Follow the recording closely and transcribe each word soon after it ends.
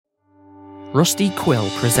Rusty Quill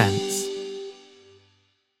presents.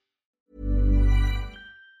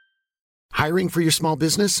 Hiring for your small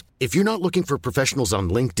business? If you're not looking for professionals on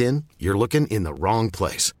LinkedIn, you're looking in the wrong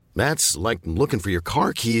place. That's like looking for your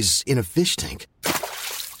car keys in a fish tank.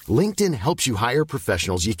 LinkedIn helps you hire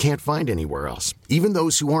professionals you can't find anywhere else, even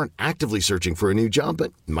those who aren't actively searching for a new job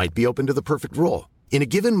but might be open to the perfect role. In a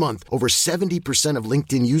given month, over 70% of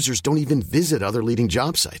LinkedIn users don't even visit other leading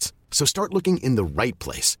job sites. So start looking in the right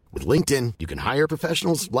place. With LinkedIn, you can hire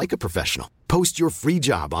professionals like a professional. Post your free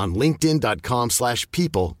job on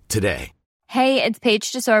linkedin.com/people today. Hey, it's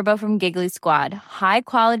Paige DeSorbo from Giggly Squad. High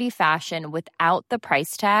quality fashion without the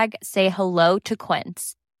price tag. Say hello to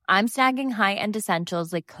Quince. I'm snagging high-end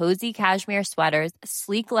essentials like cozy cashmere sweaters,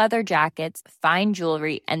 sleek leather jackets, fine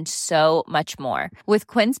jewelry, and so much more. With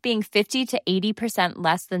Quince being 50 to 80%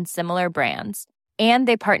 less than similar brands. And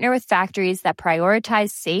they partner with factories that prioritize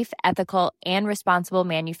safe, ethical, and responsible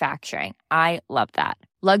manufacturing. I love that.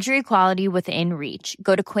 Luxury quality within reach.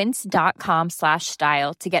 Go to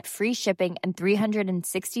quince.com/style to get free shipping and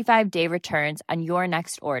 365-day returns on your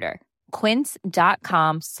next order.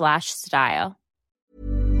 Quince.com/style.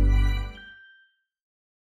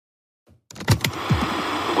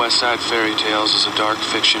 The West Side Fairy Tales is a dark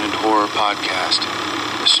fiction and horror podcast.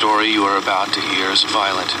 The story you are about to hear is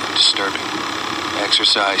violent and disturbing.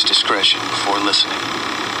 Exercise discretion before listening.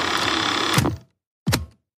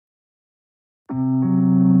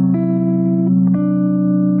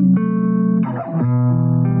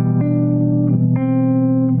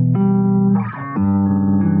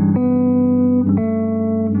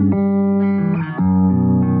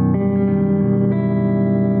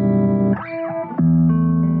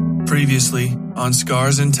 Previously on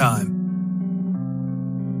Scars in Time.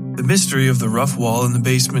 The mystery of the rough wall in the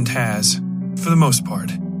basement has, for the most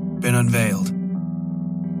part, been unveiled.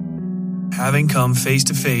 Having come face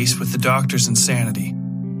to face with the doctor's insanity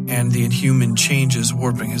and the inhuman changes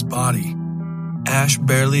warping his body, Ash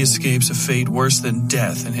barely escapes a fate worse than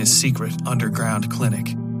death in his secret underground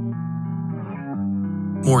clinic.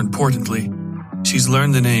 More importantly, she's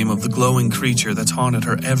learned the name of the glowing creature that's haunted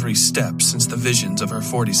her every step since the visions of her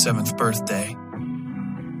 47th birthday.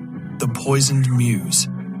 The Poisoned Muse.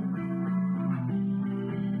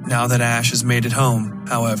 Now that Ash has made it home,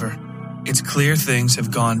 however, it's clear things have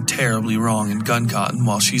gone terribly wrong in Guncotton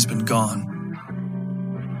while she's been gone.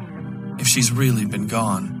 If she's really been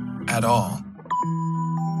gone at all.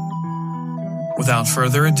 Without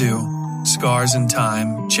further ado, Scars in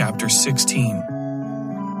Time, Chapter 16.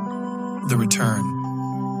 The Return.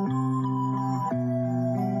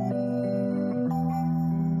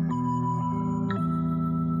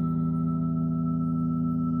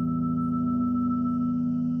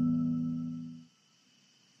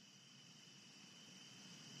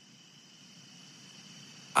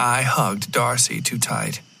 I hugged Darcy too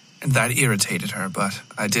tight, and that irritated her, but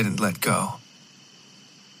I didn't let go.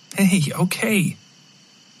 "Hey, okay,"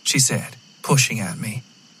 she said, pushing at me.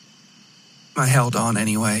 I held on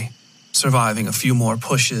anyway, surviving a few more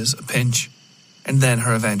pushes, a pinch, and then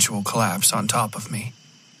her eventual collapse on top of me.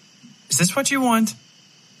 "Is this what you want?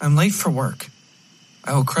 I'm late for work.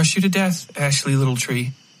 I will crush you to death, Ashley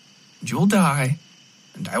Littletree, and you will die,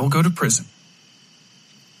 and I will go to prison."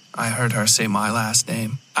 I heard her say my last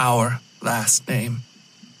name, our last name,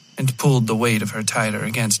 and pulled the weight of her tighter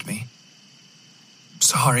against me.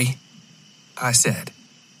 "Sorry," I said.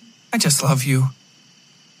 "I just love you."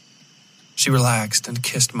 She relaxed and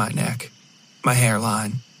kissed my neck, my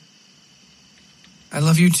hairline. "I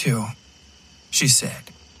love you too," she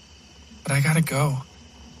said. "But I gotta go."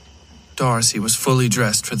 Darcy was fully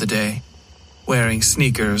dressed for the day, wearing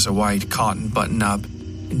sneakers, a white cotton button-up,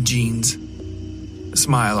 and jeans. The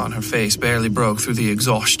smile on her face barely broke through the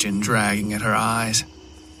exhaustion dragging at her eyes.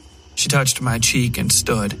 She touched my cheek and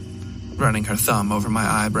stood, running her thumb over my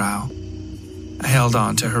eyebrow. I held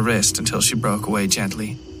on to her wrist until she broke away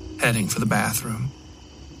gently, heading for the bathroom.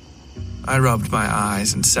 I rubbed my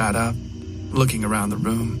eyes and sat up, looking around the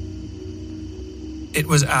room. It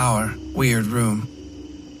was our weird room,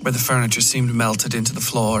 where the furniture seemed melted into the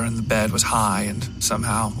floor and the bed was high and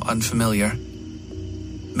somehow unfamiliar.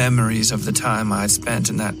 Memories of the time I'd spent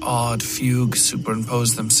in that odd fugue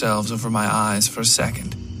superimposed themselves over my eyes for a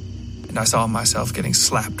second, and I saw myself getting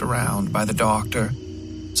slapped around by the doctor,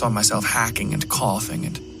 saw myself hacking and coughing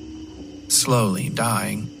and slowly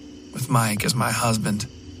dying, with Mike as my husband.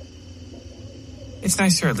 "It's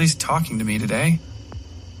nice you're at least talking to me today,"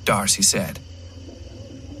 Darcy said.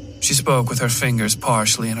 She spoke with her fingers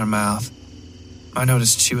partially in her mouth. I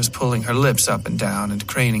noticed she was pulling her lips up and down and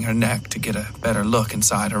craning her neck to get a better look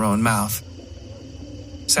inside her own mouth.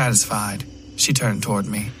 Satisfied, she turned toward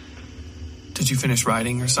me. Did you finish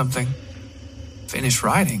writing or something? Finish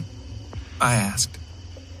writing? I asked.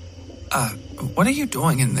 What are you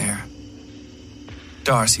doing in there?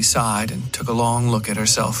 Darcy sighed and took a long look at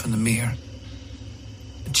herself in the mirror.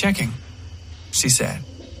 Checking, she said.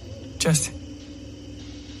 Just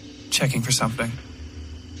checking for something.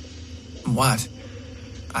 What?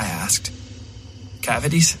 I asked.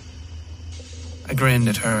 Cavities? I grinned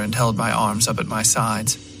at her and held my arms up at my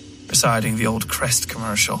sides, reciting the old Crest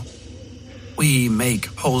commercial. We make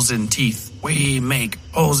holes in teeth. We make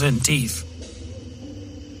holes in teeth.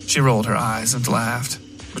 She rolled her eyes and laughed,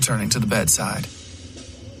 returning to the bedside.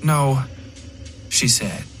 No, she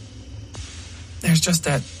said. There's just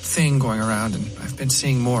that thing going around, and I've been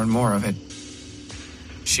seeing more and more of it.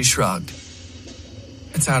 She shrugged.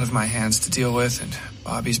 It's out of my hands to deal with, and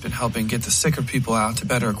Bobby's been helping get the sicker people out to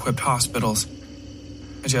better equipped hospitals.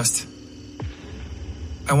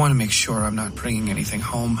 I want to make sure I'm not bringing anything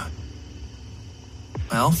home.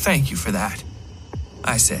 Well, thank you for that,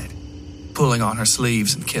 I said, pulling on her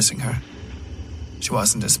sleeves and kissing her. She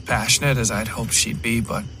wasn't as passionate as I'd hoped she'd be,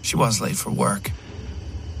 but she was late for work.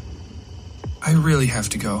 I really have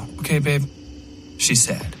to go, okay, babe? She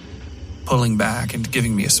said, pulling back and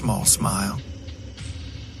giving me a small smile.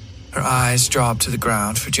 Her eyes dropped to the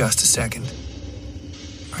ground for just a second.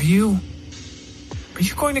 Are you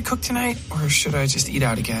going to cook tonight, or should I just eat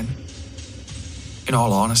out again? In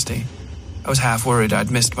all honesty, I was half worried I'd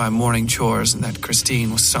missed my morning chores and that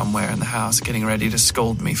Christine was somewhere in the house getting ready to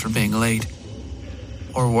scold me for being late.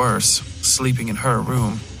 Or worse, sleeping in her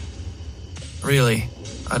room. Really,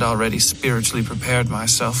 I'd already spiritually prepared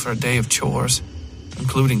myself for a day of chores,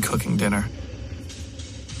 including cooking dinner.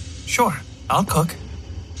 Sure, I'll cook,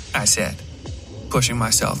 I said, pushing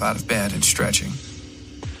myself out of bed and stretching.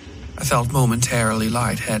 I felt momentarily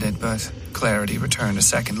lightheaded, but clarity returned a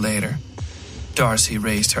second later. Darcy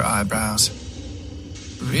raised her eyebrows.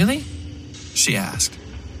 Really? She asked.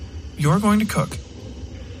 You're going to cook?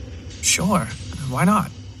 Sure, why not?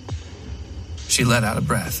 She let out a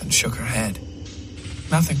breath and shook her head.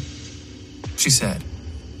 Nothing, she said,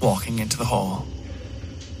 walking into the hall.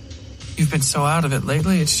 You've been so out of it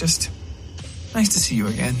lately, it's just nice to see you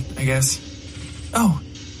again, I guess. Oh,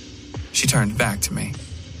 she turned back to me.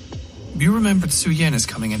 You remembered Su Yin is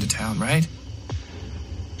coming into town, right?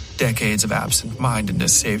 Decades of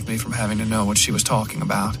absent-mindedness saved me from having to know what she was talking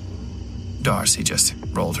about. Darcy just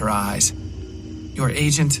rolled her eyes. Your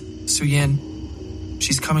agent, Su Yin,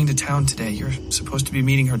 she's coming to town today. You're supposed to be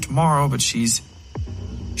meeting her tomorrow, but she's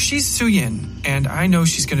Su Yin, and I know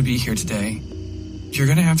she's going to be here today. You're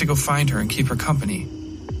going to have to go find her and keep her company.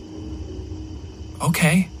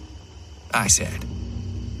 Okay, I said.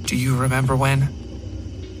 Do you remember when?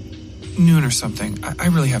 Noon or something. I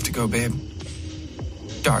really have to go, babe.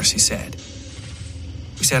 Darcy said.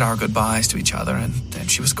 We said our goodbyes to each other, and then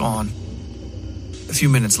she was gone. A few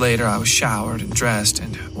minutes later, I was showered and dressed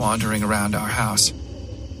and wandering around our house,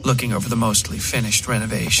 looking over the mostly finished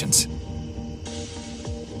renovations.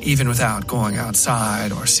 Even without going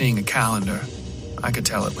outside or seeing a calendar, I could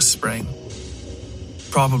tell it was spring.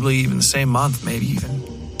 Probably even the same month, maybe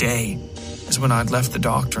even day, as when I'd left the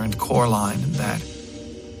doctor and Coraline and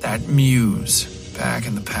that muse back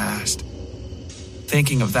in the past.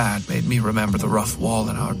 Thinking of that made me remember the rough wall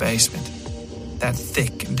in our basement, that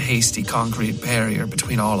thick and hasty concrete barrier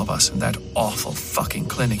between all of us and that awful fucking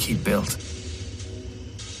clinic he'd built.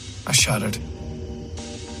 I shuddered.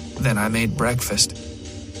 Then I made breakfast.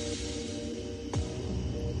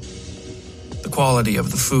 The quality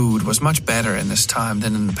of the food was much better in this time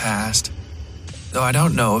than in the past, though I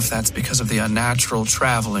don't know if that's because of the unnatural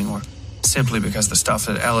traveling or simply because the stuff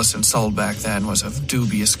that Ellison sold back then was of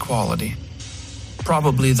dubious quality.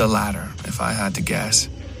 Probably the latter, if I had to guess.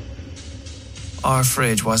 Our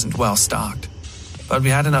fridge wasn't well stocked, but we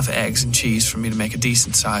had enough eggs and cheese for me to make a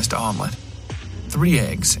decent-sized omelet. 3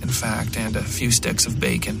 eggs, in fact, and a few sticks of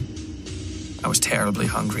bacon. I was terribly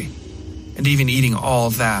hungry, and even eating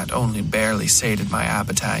all that only barely sated my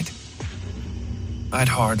appetite. I'd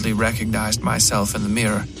hardly recognized myself in the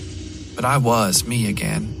mirror, but I was me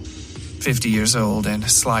again, 50 years old and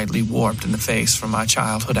slightly warped in the face from my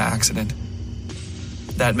childhood accident.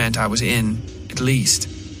 That meant I was in, at least,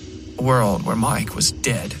 a world where Mike was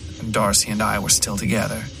dead and Darcy and I were still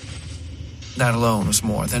together. That alone was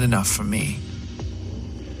more than enough for me.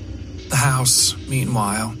 The house,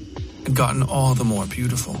 meanwhile, had gotten all the more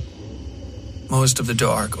beautiful. Most of the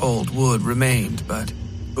dark, old wood remained, but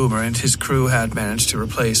Boomer and his crew had managed to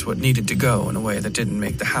replace what needed to go in a way that didn't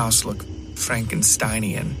make the house look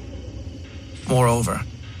Frankensteinian. Moreover,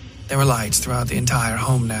 there were lights throughout the entire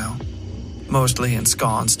home now, mostly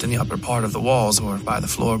ensconced in the upper part of the walls or by the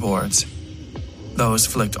floorboards. Those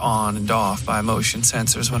flicked on and off by motion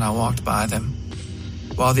sensors when I walked by them,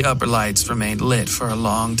 while the upper lights remained lit for a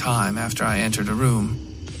long time after I entered a room.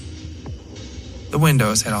 The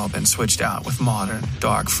windows had all been switched out with modern,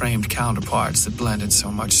 dark-framed counterparts that blended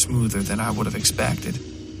so much smoother than I would have expected.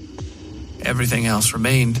 Everything else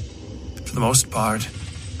remained, for the most part,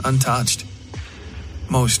 untouched.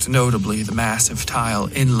 Most notably, the massive tile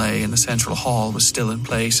inlay in the central hall was still in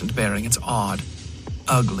place and bearing its odd,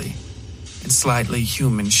 ugly, and slightly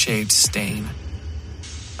human-shaped stain.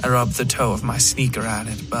 I rubbed the toe of my sneaker at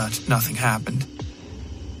it, but nothing happened.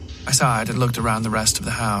 I sighed and looked around the rest of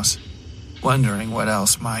the house, wondering what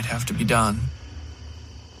else might have to be done.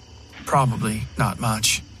 Probably not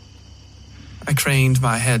much. I craned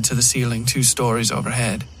my head to the ceiling 2 stories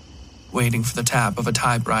overhead, waiting for the tap of a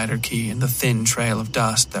typewriter key and the thin trail of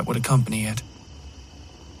dust that would accompany it.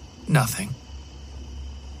 Nothing.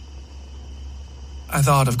 I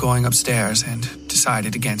thought of going upstairs and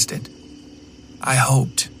decided against it. I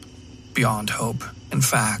hoped, beyond hope, in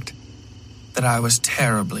fact, that I was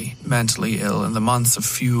terribly mentally ill and the months of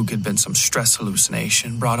fugue had been some stress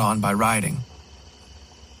hallucination brought on by writing.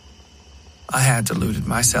 I had deluded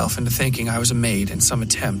myself into thinking I was a maid in some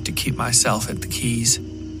attempt to keep myself at the keys.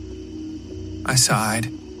 I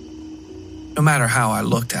sighed. No matter how I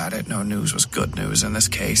looked at it, no news was good news in this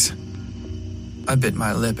case. I bit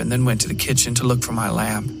my lip and then went to the kitchen to look for my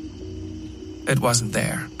lamp. It wasn't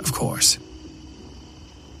there, of course.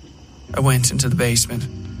 I went into the basement,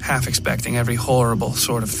 half expecting every horrible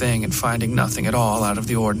sort of thing and finding nothing at all out of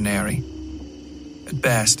the ordinary. At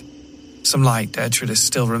best, some light detritus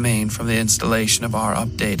still remained from the installation of our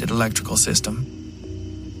updated electrical system.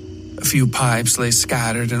 A few pipes lay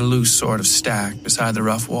scattered in a loose sort of stack beside the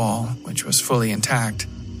rough wall, which was fully intact,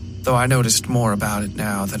 though I noticed more about it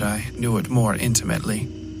now that I knew it more intimately.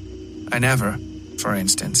 I never, for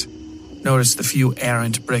instance, noticed the few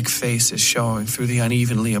errant brick faces showing through the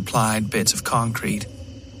unevenly applied bits of concrete,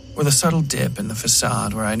 or the subtle dip in the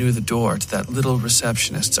facade where I knew the door to that little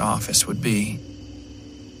receptionist's office would be.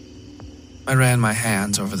 I ran my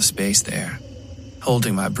hands over the space there,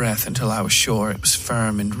 holding my breath until I was sure it was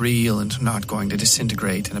firm and real and not going to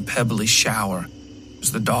disintegrate in a pebbly shower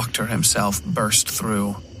as the doctor himself burst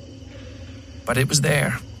through. But it was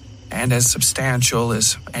there, and as substantial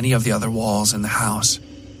as any of the other walls in the house.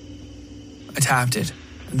 I tapped it,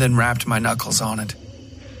 and then rapped my knuckles on it.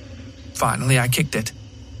 Finally, I kicked it.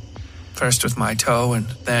 First with my toe, and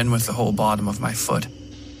then with the whole bottom of my foot.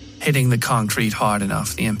 Hitting the concrete hard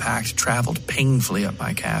enough, the impact traveled painfully up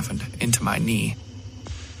my calf and into my knee.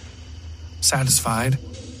 Satisfied,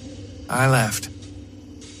 I left.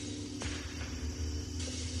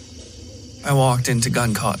 I walked into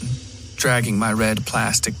Guncotton, dragging my red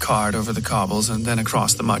plastic cart over the cobbles and then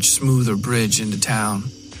across the much smoother bridge into town.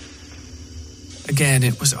 Again,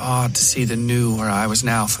 it was odd to see the new where I was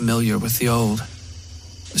now familiar with the old.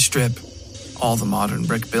 The strip, all the modern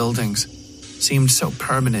brick buildings, seemed so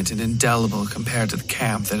permanent and indelible compared to the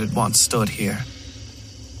camp that had once stood here.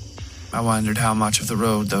 I wondered how much of the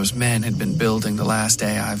road those men had been building the last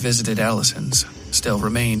day I visited Ellison's still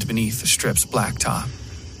remained beneath the strip's blacktop.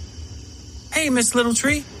 "Hey, Miss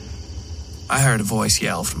Littletree!" I heard a voice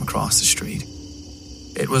yell from across the street.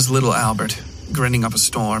 It was little Albert, grinning up a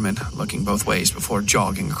storm and looking both ways before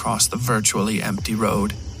jogging across the virtually empty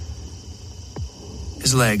road.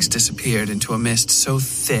 His legs disappeared into a mist so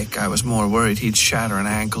thick I was more worried he'd shatter an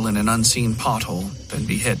ankle in an unseen pothole than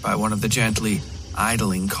be hit by one of the gently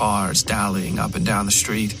idling cars dallying up and down the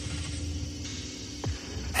street.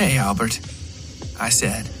 "Hey, Albert," I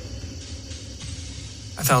said.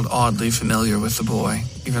 I felt oddly familiar with the boy,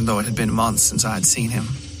 even though it had been months since I'd seen him.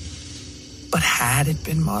 But had it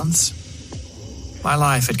been months? My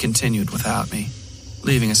life had continued without me,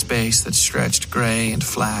 leaving a space that stretched gray and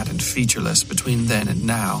flat and featureless between then and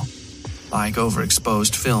now, like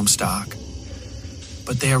overexposed film stock.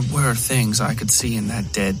 But there were things I could see in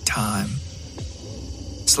that dead time.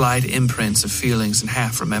 Slight imprints of feelings and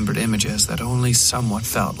half-remembered images that only somewhat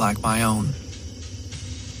felt like my own.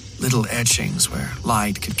 Little etchings where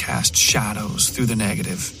light could cast shadows through the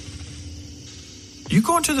negative. "You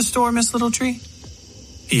going to the store, Miss Littletree?"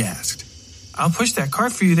 he asked. "I'll push that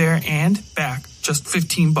cart for you there and back, just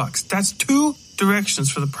 $15. That's 2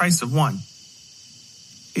 directions for the price of 1.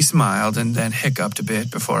 He smiled and then hiccuped a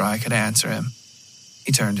bit before I could answer him.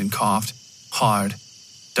 He turned and coughed, hard,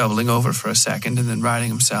 doubling over for a second and then righting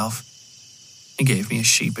himself. He gave me a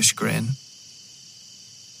sheepish grin.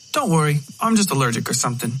 "Don't worry, I'm just allergic or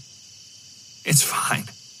something." "It's fine,"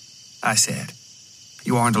 I said.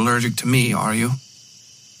 "You aren't allergic to me, are you?"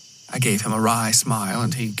 I gave him a wry smile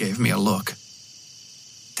and he gave me a look.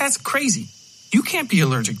 "That's crazy. You can't be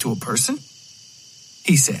allergic to a person,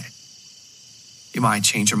 he said. You might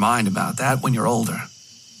change your mind about that when you're older,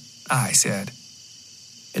 I said.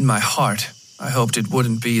 In my heart, I hoped it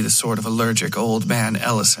wouldn't be the sort of allergic old man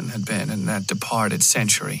Ellison had been in that departed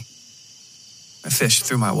century. I fished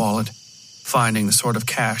through my wallet, finding the sort of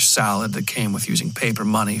cash salad that came with using paper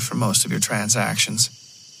money for most of your transactions.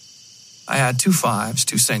 I had 2 5s,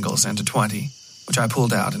 2 singles, and a 20, which I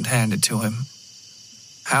pulled out and handed to him.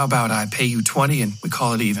 How about I pay you 20 and we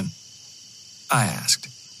call it even? I asked.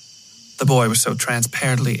 The boy was so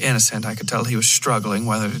transparently innocent I could tell he was struggling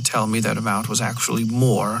whether to tell me that amount was actually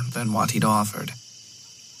more than what he'd offered.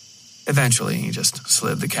 Eventually, he just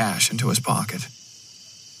slid the cash into his pocket.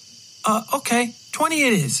 Okay, 20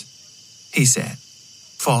 it is, he said,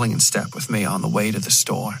 falling in step with me on the way to the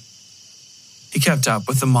store. He kept up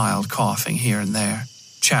with the mild coughing here and there,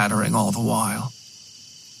 chattering all the while.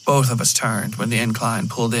 Both of us turned when the incline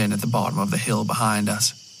pulled in at the bottom of the hill behind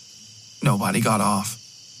us. Nobody got off.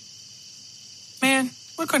 Man,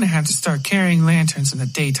 we're going to have to start carrying lanterns in the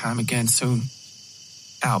daytime again soon,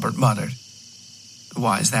 Albert muttered.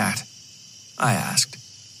 Why is that? I asked.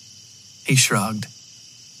 He shrugged.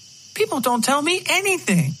 People don't tell me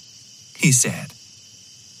anything, he said.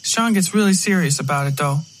 Sean gets really serious about it,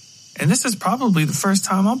 though. And this is probably the first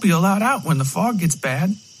time I'll be allowed out when the fog gets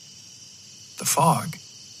bad. The fog?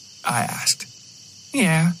 I asked.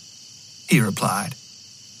 Yeah, he replied,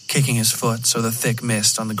 kicking his foot so the thick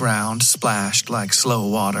mist on the ground splashed like slow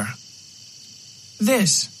water.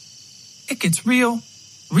 It gets real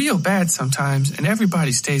bad sometimes, and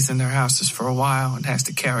everybody stays in their houses for a while and has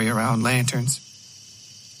to carry around lanterns.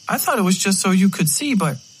 I thought it was just so you could see,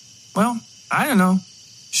 but, well, I don't know.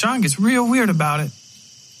 Sean gets real weird about it.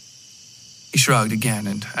 He shrugged again,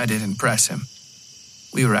 and I didn't press him.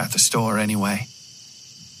 We were at the store anyway.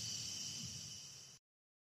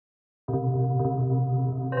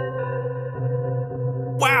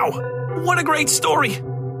 Wow, what a great story.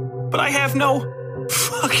 But I have no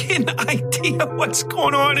fucking idea what's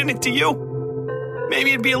going on in it, do you?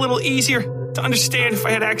 Maybe it'd be a little easier to understand if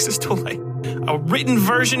I had access to a written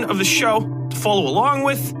version of the show to follow along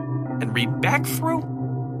with and read back through.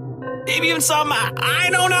 Maybe even some, I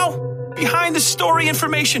don't know, behind the story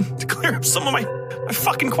information to clear up some of my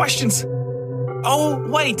fucking questions. Oh,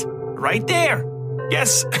 wait, right there.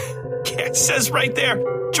 Yes, it says right there.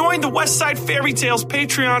 Join the Westside Fairy Tales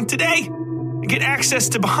Patreon today and get access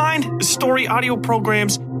to behind the story audio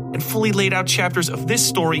programs and fully laid out chapters of this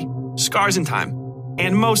story, Scars in Time,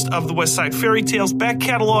 and most of the Westside Fairy Tales back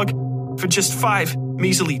catalog for just $5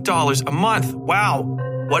 measly a month. Wow,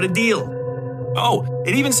 what a deal. Oh,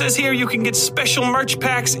 it even says here you can get special merch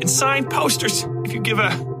packs and signed posters if you give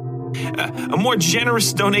a more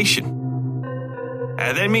generous donation.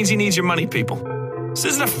 That means he needs your money, people. This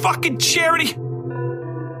isn't a fucking charity.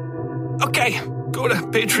 Okay, go to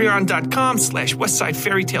patreon.com/Westside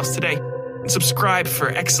Fairy Tales today and subscribe for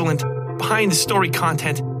excellent behind-the-story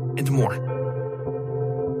content and more.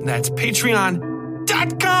 That's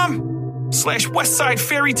patreon.com/Westside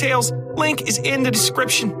Fairy Tales. Link is in the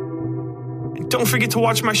description. And don't forget to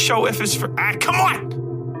watch my show if it's for... come on!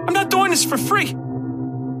 I'm not doing this for free.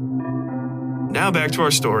 Now back to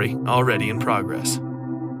our story, already in progress.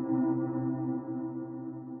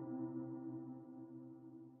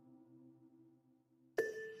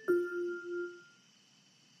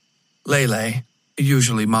 Lele, who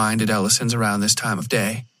usually minded Ellison's around this time of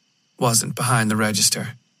day, wasn't behind the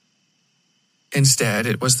register. Instead,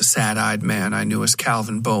 it was the sad-eyed man I knew as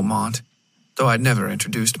Calvin Beaumont, though I'd never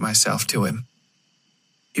introduced myself to him.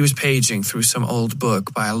 He was paging through some old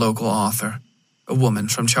book by a local author, a woman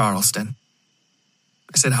from Charleston.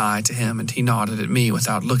 I said hi to him, and he nodded at me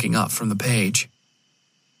without looking up from the page.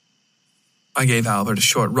 I gave Albert a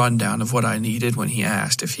short rundown of what I needed when he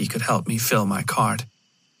asked if he could help me fill my cart.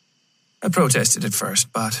 I protested at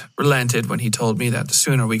first, but relented when he told me that the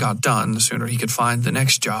sooner we got done, the sooner he could find the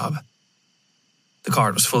next job. The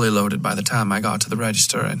cart was fully loaded by the time I got to the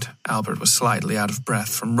register, and Albert was slightly out of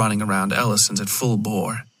breath from running around Ellison's at full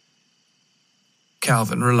bore.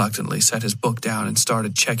 Calvin reluctantly set his book down and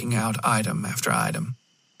started checking out item after item.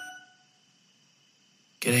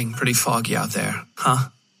 Getting pretty foggy out there, huh?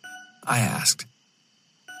 I asked.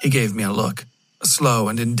 He gave me a look, a slow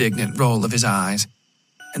and indignant roll of his eyes,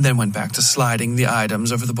 and then went back to sliding the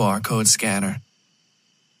items over the barcode scanner.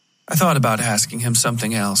 I thought about asking him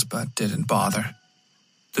something else, but didn't bother.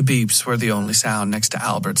 The beeps were the only sound next to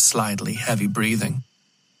Albert's slightly heavy breathing.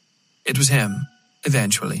 It was him,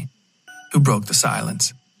 eventually, who broke the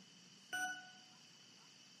silence.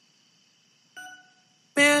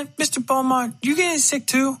 Man, Mr. Beaumont, you getting sick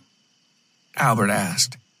too? Albert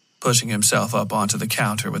asked. pushing himself up onto the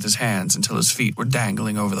counter with his hands until his feet were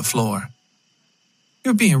dangling over the floor.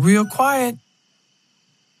 "You're being real quiet."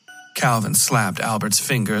 Calvin slapped Albert's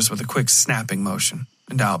fingers with a quick snapping motion,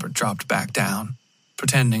 and Albert dropped back down,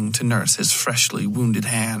 pretending to nurse his freshly wounded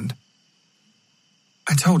hand.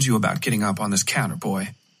 "I told you about getting up on this counter,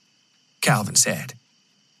 boy," Calvin said.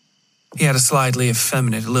 He had a slightly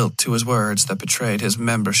effeminate lilt to his words that betrayed his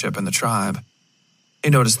membership in the tribe. He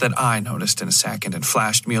noticed that I noticed in a second and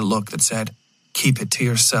flashed me a look that said, "Keep it to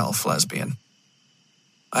yourself, lesbian."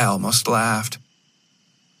 I almost laughed.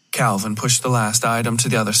 Calvin pushed the last item to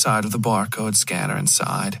the other side of the barcode scanner and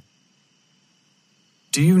sighed.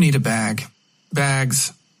 "Do you need a bag?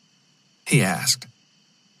 Bags?" he asked.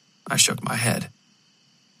 I shook my head.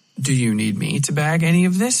 "Do you need me to bag any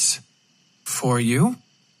of this? For you?"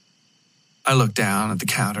 I looked down at the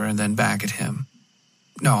counter and then back at him.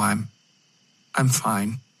 "No, I'm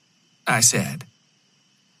fine," I said.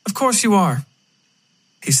 "Of course you are."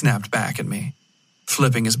 He snapped back at me,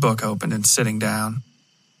 flipping his book open and sitting down.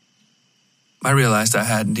 I realized I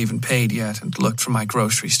hadn't even paid yet and looked from my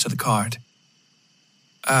groceries to the cart.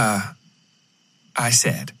 I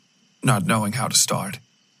said, not knowing how to start.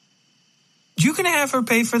 "You can have her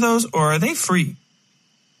pay for those, or are they free?"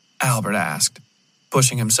 Albert asked,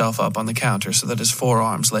 pushing himself up on the counter so that his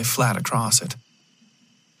forearms lay flat across it.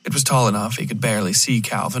 It was tall enough he could barely see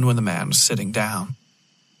Calvin when the man was sitting down.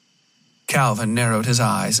 Calvin narrowed his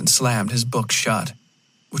eyes and slammed his book shut,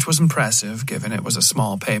 which was impressive given it was a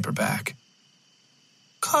small paperback.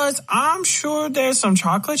 "'Cause I'm sure there's some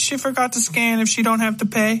chocolate she forgot to scan if she don't have to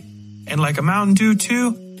pay. And like a Mountain Dew too,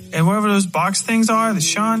 and whatever those box things are that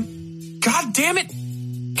Sean..." "God damn it!"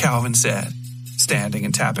 Calvin said, standing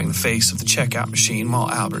and tapping the face of the checkout machine while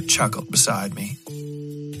Albert chuckled beside me.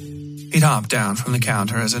 He'd hopped down from the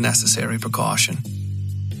counter as a necessary precaution.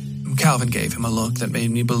 Calvin gave him a look that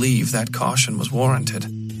made me believe that caution was warranted.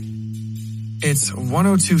 "It's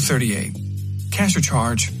 $102.38. Cash or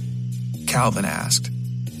charge?" Calvin asked.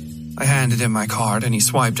 I handed him my card and he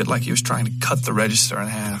swiped it like he was trying to cut the register in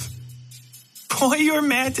half. "Boy, you're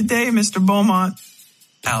mad today, Mr. Beaumont,"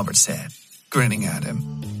 Albert said, grinning at him.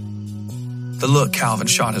 The look Calvin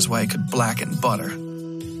shot his way could blacken butter.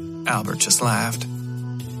 Albert just laughed.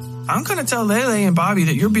 "I'm going to tell Lele and Bobby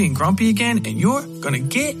that you're being grumpy again and you're going to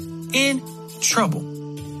get in trouble."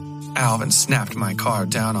 Alvin snapped my card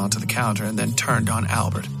down onto the counter and then turned on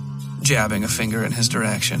Albert, jabbing a finger in his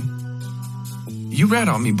direction. "You rat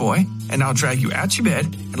on me, boy, and I'll drag you out your bed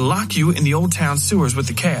and lock you in the old town sewers with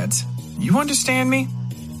the cads. You understand me?"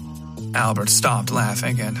 Albert stopped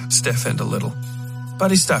laughing and stiffened a little,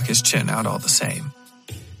 but he stuck his chin out all the same.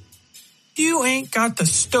 "You ain't got the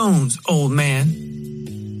stones, old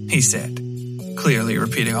man," he said, clearly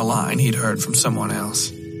repeating a line he'd heard from someone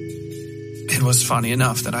else. It was funny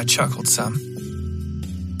enough that I chuckled some.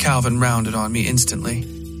 Calvin rounded on me instantly,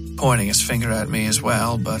 pointing his finger at me as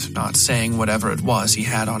well, but not saying whatever it was he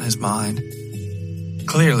had on his mind.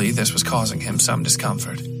 Clearly, this was causing him some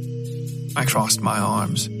discomfort. I crossed my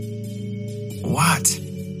arms. "What?"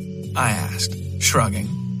 I asked, shrugging.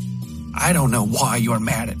 "I don't know why you're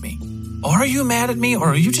mad at me. Are you mad at me, or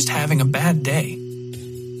are you just having a bad day?"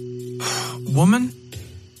 "Woman,"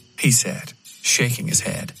 he said, shaking his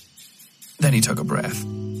head. Then he took a breath.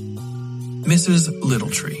 "Mrs.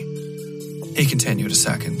 Littletree," he continued a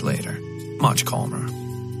second later, much calmer.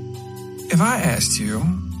 "If I asked you,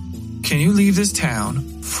 can you leave this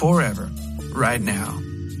town forever, right now,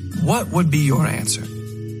 what would be your answer?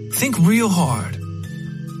 Think real hard."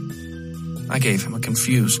 I gave him a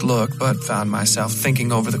confused look, but found myself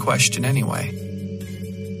thinking over the question anyway.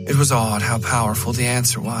 It was odd how powerful the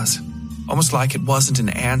answer was, almost like it wasn't an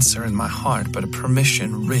answer in my heart, but a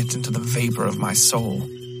permission writ into the vapor of my soul.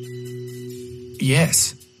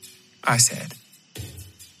 "Yes," I said.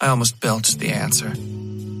 I almost belched the answer,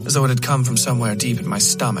 as though it had come from somewhere deep in my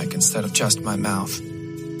stomach instead of just my mouth.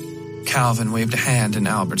 Calvin waved a hand in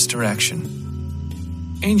Albert's direction.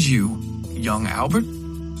 "And you, young Albert,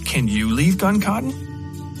 can you leave Guncotton?"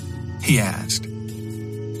 he asked.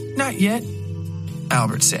 "Not yet,"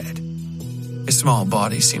 Albert said. His small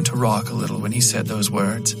body seemed to rock a little when he said those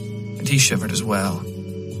words, and he shivered as well.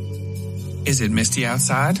 "Is it misty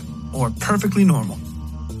outside, or perfectly normal?"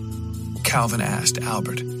 Calvin asked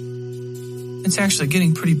Albert. "It's actually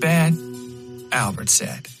getting pretty bad," Albert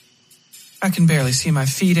said. "I can barely see my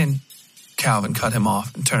feet and..." Calvin cut him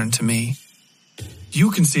off and turned to me.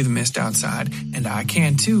 "You can see the mist outside, and I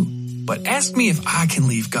can too, but ask me if I can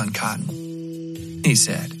leave Guncotton," he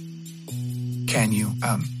said. Can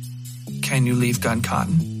you leave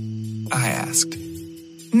Guncotton?" I asked.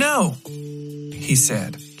 "No," he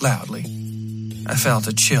said loudly. I felt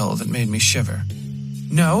a chill that made me shiver.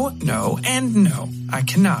 No, and no. I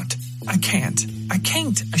cannot. I can't.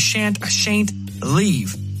 I shan't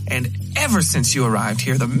leave. And ever since you arrived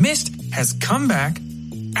here, the mist has come back,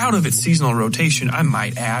 out of its seasonal rotation, I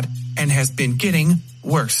might add, and has been getting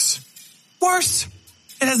worse. Worse!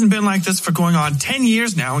 It hasn't been like this for going on 10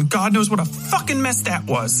 years now, and God knows what a fucking mess that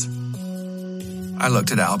was. I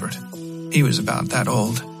looked at Albert. He was about that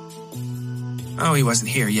old. Oh, he wasn't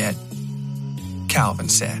here yet, Calvin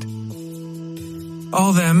said.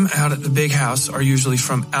 All them out at the big house are usually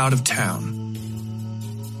from out of town.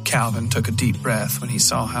 Calvin took a deep breath when he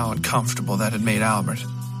saw how uncomfortable that had made Albert.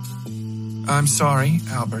 I'm sorry,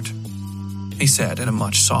 Albert, he said in a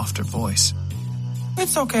much softer voice.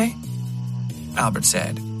 It's okay, Albert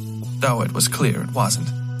said, though it was clear it wasn't.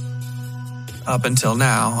 Up until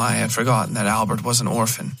now, I had forgotten that Albert was an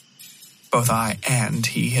orphan. Both I and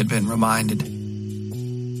he had been reminded.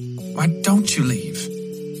 Why don't you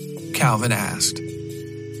leave? Calvin asked.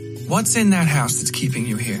 What's in that house that's keeping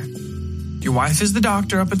you here? Your wife is the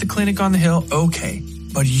doctor up at the clinic on the hill, okay,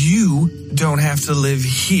 but you don't have to live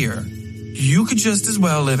here. You could just as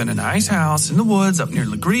well live in a nice house in the woods up near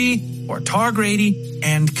Legree or Targrady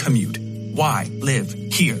and commute. Why live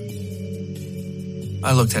here?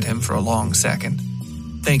 I looked at him for a long second,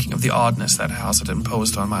 thinking of the oddness that house had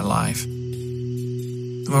imposed on my life.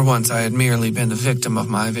 Where once I had merely been the victim of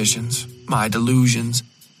my visions, my delusions.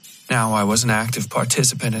 Now I was an active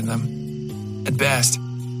participant in them. At best,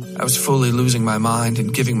 I was fully losing my mind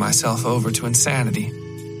and giving myself over to insanity.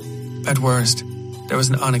 At worst, there was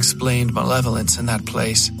an unexplained malevolence in that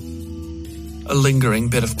place. A lingering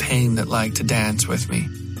bit of pain that liked to dance with me,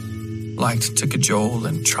 liked to cajole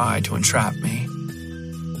and try to entrap me.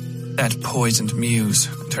 That poisoned muse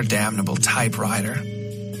and her damnable typewriter.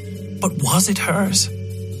 But was it hers?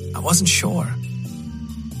 I wasn't sure.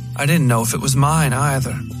 I didn't know if it was mine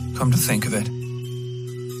either, come to think of it.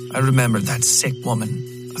 I remembered that sick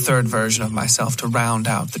woman, a third version of myself to round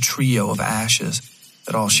out the trio of ashes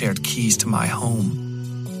that all shared keys to my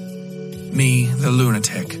home. Me, the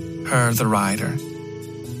lunatic, her, the rider,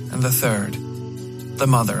 and the third, the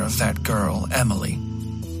mother of that girl, Emily,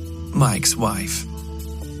 Mike's wife,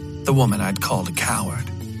 the woman I'd called a coward.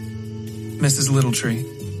 Mrs. Littletree?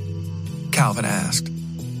 Calvin asked,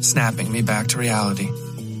 snapping me back to reality.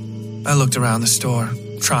 I looked around the store,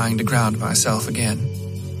 trying to ground myself again.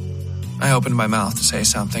 I opened my mouth to say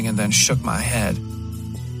something and then shook my head.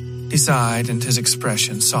 He sighed and his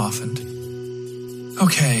expression softened.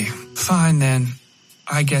 Okay, fine then.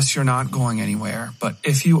 I guess you're not going anywhere, but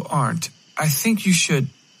if you aren't, I think you should...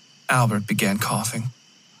 Albert began coughing.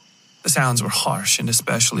 The sounds were harsh and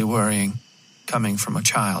especially worrying, coming from a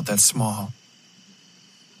child that small.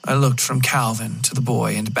 I looked from Calvin to the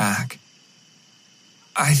boy and back.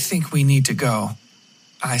 I think we need to go,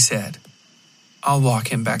 I said. I'll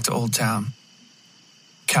walk him back to Old Town.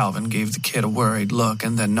 Calvin gave the kid a worried look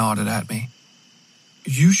and then nodded at me.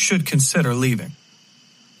 You should consider leaving,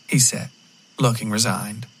 he said, looking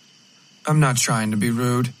resigned. I'm not trying to be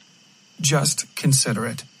rude. Just consider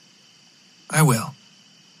it. I will,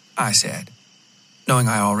 I said, knowing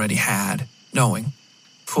I already had, knowing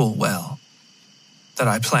full well that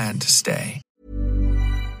I planned to stay.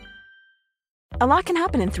 A lot can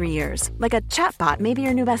happen in 3 years, like a chatbot may be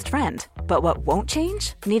your new best friend. But what won't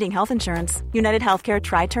change? Needing health insurance. United Healthcare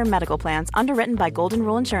Tri-Term Medical Plans, underwritten by Golden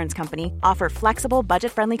Rule Insurance Company, offer flexible,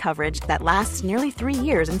 budget-friendly coverage that lasts nearly 3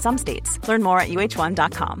 years in some states. Learn more at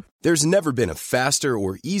UH1.com. There's never been a faster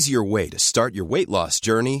or easier way to start your weight loss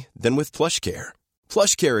journey than with PlushCare.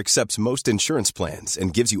 PlushCare accepts most insurance plans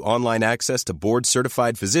and gives you online access to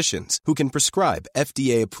board-certified physicians who can prescribe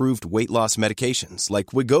FDA-approved weight loss medications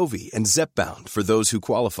like Wegovy and Zepbound for those who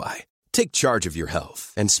qualify. Take charge of your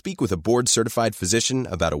health and speak with a board-certified physician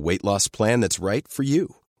about a weight loss plan that's right for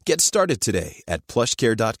you. Get started today at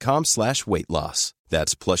plushcare.com/weight-loss.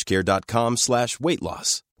 That's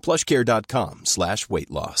plushcare.com/weight-loss.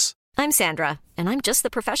 plushcare.com/weight-loss. I'm Sandra, and I'm just the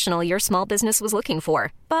professional your small business was looking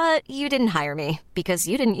for. But you didn't hire me because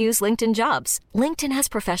you didn't use LinkedIn Jobs. LinkedIn has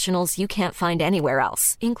professionals you can't find anywhere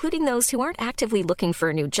else, including those who aren't actively looking for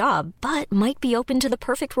a new job, but might be open to the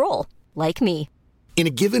perfect role, like me. In a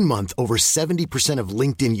given month, over 70% of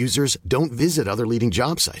LinkedIn users don't visit other leading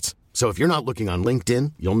job sites. So if you're not looking on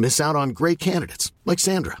LinkedIn, you'll miss out on great candidates like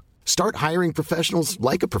Sandra. Start hiring professionals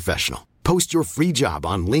like a professional. Post your free job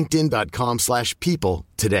on linkedin.com/people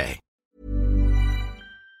today.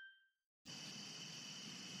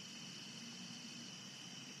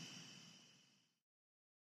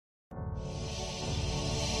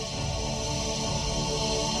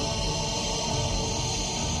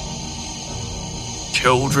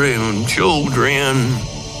 children,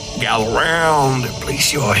 gather round and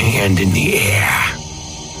place your hand in the air.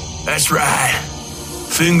 That's right.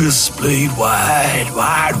 Fingers splayed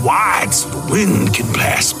wide, so the wind can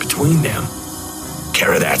pass between them.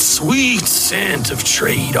 Carry that sweet scent of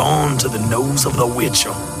trade on to the nose of the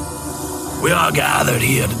witcher. We are gathered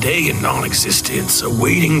here today in non-existence,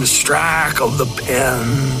 awaiting the strike of the pen,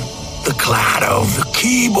 the clatter of the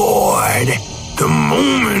keyboard, the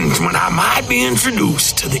moment when I might be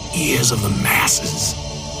introduced to the ears of the masses,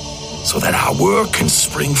 so that our work can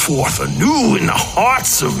spring forth anew in the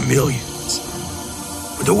hearts of millions.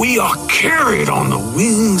 Whether we are carried on the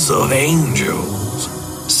wings of angels,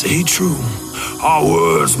 say true, our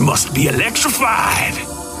words must be electrified.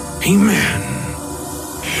 Amen.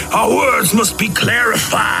 Our words must be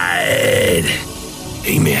clarified.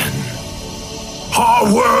 Amen.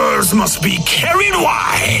 Our words must be carried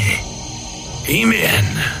wide. Amen.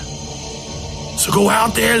 So go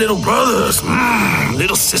out there, little brothers,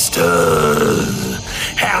 little sisters,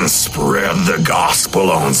 and spread the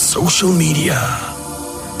gospel on social media.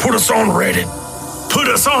 Put us on Reddit, put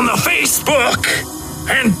us on the Facebook,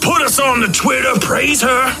 and put us on the Twitter, praise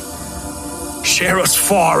her. Share us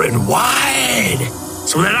far and wide,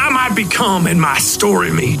 so that I might become in my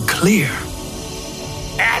story made clear.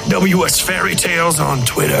 At WS Fairy Tales on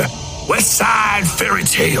Twitter, Westside Fairy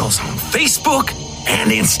Tales on Facebook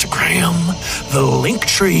and Instagram. The link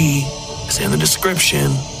tree is in the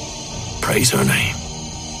description. Praise her name.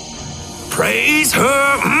 Praise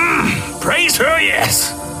her,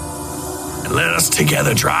 yes. And let us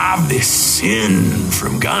together drive this sin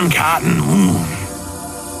from Gun Cotton.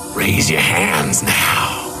 Raise your hands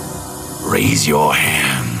now. Raise your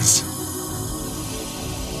hands.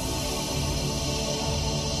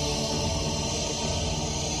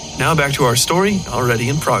 Now back to our story, already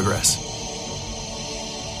in progress.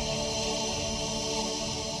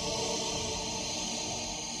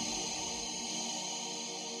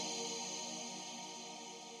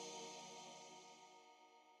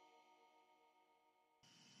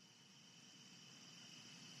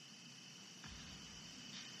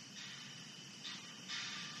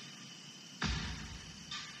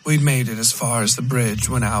 We'd made it as far as the bridge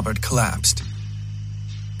when Albert collapsed.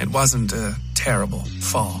 It wasn't a terrible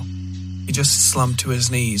fall. He just slumped to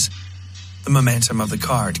his knees, the momentum of the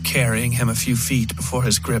cart carrying him a few feet before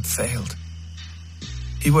his grip failed.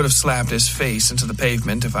 He would have slapped his face into the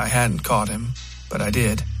pavement if I hadn't caught him, but I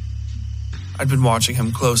did. I'd been watching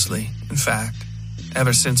him closely, in fact,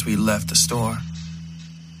 ever since we left the store.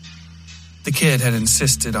 The kid had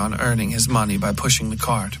insisted on earning his money by pushing the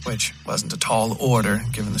cart, which wasn't a tall order,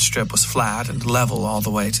 given the strip was flat and level all the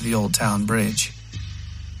way to the Old Town Bridge.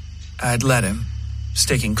 I'd let him,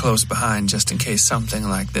 sticking close behind just in case something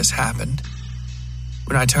like this happened.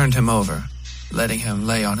 When I turned him over, letting him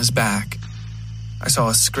lay on his back, I saw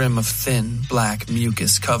a scrim of thin, black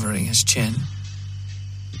mucus covering his chin.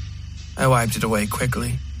 I wiped it away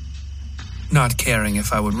quickly, not caring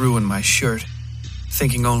if I would ruin my shirt,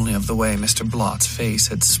 thinking only of the way Mr. Blott's face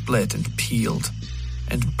had split and peeled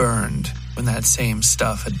and burned when that same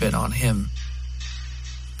stuff had been on him.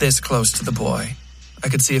 This close to the boy, I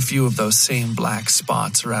could see a few of those same black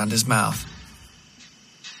spots around his mouth.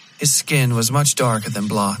 His skin was much darker than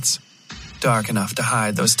Blott's, dark enough to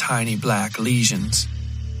hide those tiny black lesions.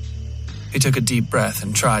 He took a deep breath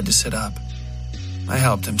and tried to sit up. I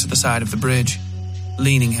helped him to the side of the bridge,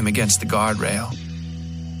 leaning him against the guardrail.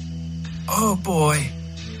 "Oh, boy,"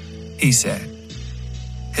 he said.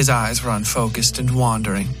 His eyes were unfocused and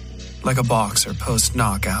wandering, like a boxer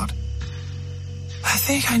post-knockout. "I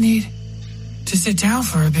think I need to sit down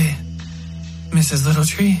for a bit, Mrs.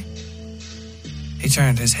 Littletree." He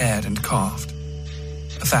turned his head and coughed.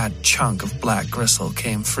 A fat chunk of black gristle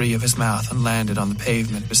came free of his mouth and landed on the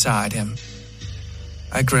pavement beside him.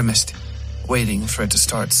 I grimaced, waiting for it to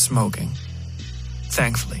start smoking.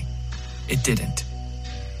 Thankfully, it didn't.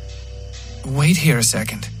 "Wait here a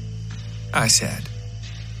second," I said.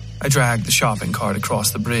 I dragged the shopping cart across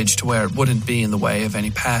the bridge to where it wouldn't be in the way of any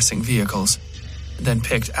passing vehicles, and then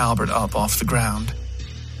picked Albert up off the ground.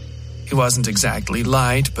 He wasn't exactly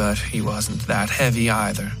light, but he wasn't that heavy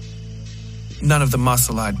either. None of the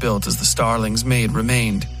muscle I'd built as the Starling's maid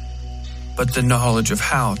remained, but the knowledge of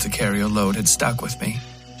how to carry a load had stuck with me.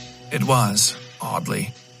 It was,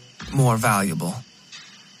 oddly, more valuable.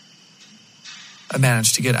 I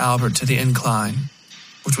managed to get Albert to the incline,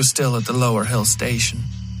 which was still at the lower hill station.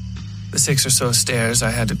 The 6 or so stairs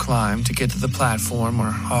I had to climb to get to the platform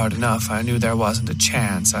were hard enough I knew there wasn't a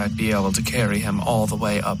chance I'd be able to carry him all the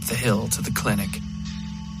way up the hill to the clinic.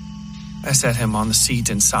 I set him on the seat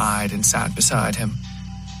inside and sat beside him,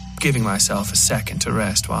 giving myself a second to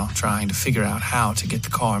rest while trying to figure out how to get the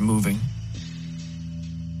car moving.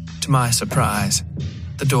 To my surprise,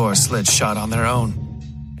 the doors slid shut on their own,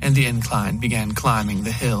 and the incline began climbing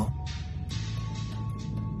the hill.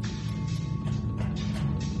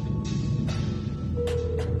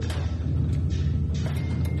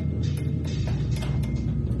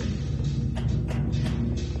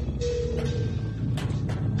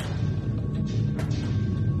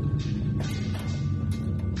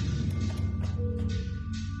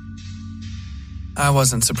 I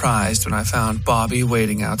wasn't surprised when I found Bobby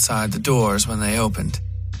waiting outside the doors when they opened.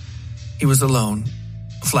 He was alone,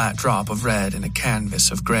 a flat drop of red in a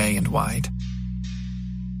canvas of gray and white.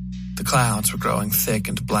 The clouds were growing thick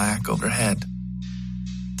and black overhead.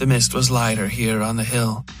 The mist was lighter here on the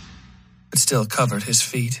hill, but still covered his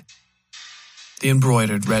feet. The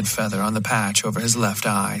embroidered red feather on the patch over his left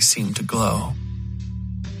eye seemed to glow.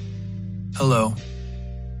 "Hello,"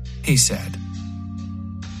 he said.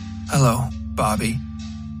 "Hello, Bobby,"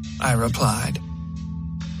 I replied.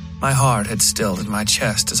 My heart had stilled in my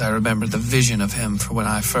chest as I remembered the vision of him for when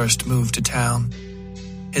I first moved to town.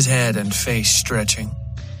 His head and face stretching,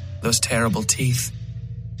 those terrible teeth.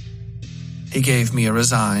 He gave me a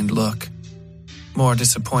resigned look, more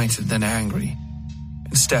disappointed than angry,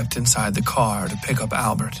 and stepped inside the car to pick up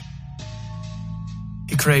Albert.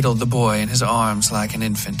 He cradled the boy in his arms like an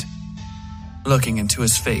infant, looking into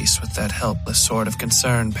his face with that helpless sort of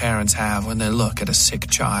concern parents have when they look at a sick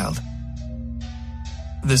child.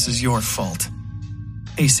 "This is your fault,"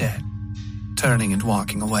 he said, turning and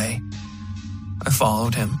walking away. I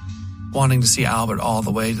followed him, wanting to see Albert all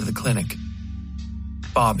the way to the clinic.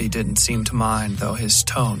 Bobby didn't seem to mind, though his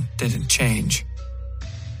tone didn't change.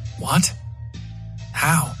 "What?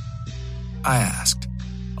 How?" I asked,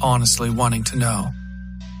 honestly wanting to know.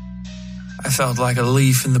 I felt like a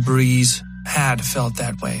leaf in the breeze, had felt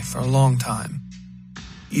that way for a long time.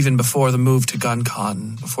 Even before the move to Gun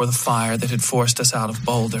Cotton, before the fire that had forced us out of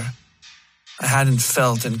Boulder, I hadn't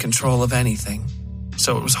felt in control of anything,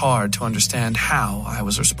 so it was hard to understand how I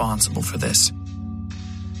was responsible for this.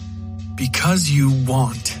 "Because you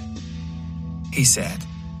want," he said.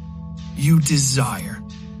 "You desire.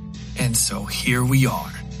 And so here we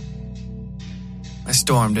are." I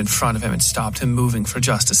stormed in front of him and stopped him moving for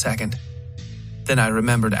just a second. Then I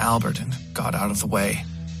remembered Albert and got out of the way.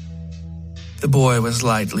 The boy was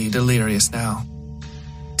lightly delirious now,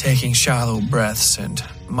 taking shallow breaths and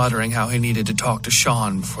muttering how he needed to talk to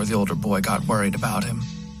Sean before the older boy got worried about him.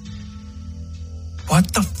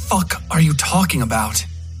 "What the fuck are you talking about?"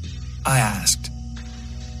 I asked.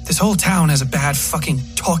 "This whole town has a bad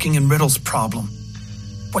fucking talking in riddles problem.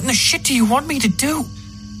 What in the shit do you want me to do?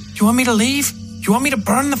 You want me to leave? You want me to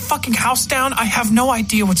burn the fucking house down? I have no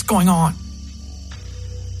idea what's going on."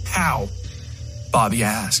 "How?" Bobby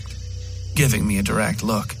asked, giving me a direct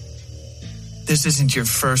look. "This isn't your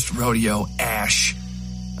first rodeo, Ash.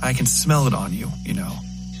 I can smell it on you, you know.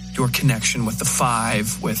 Your connection with the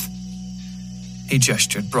Five, with..." He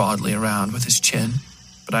gestured broadly around with his chin,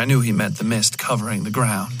 but I knew he meant the mist covering the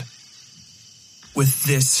ground. "With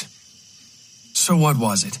this. So what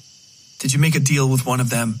was it? Did you make a deal with one of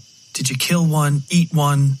them? Did you kill one, eat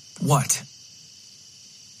one? What?"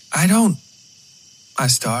 I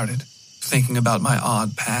started, thinking about my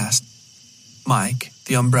odd past. Mike,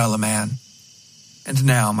 the umbrella man. And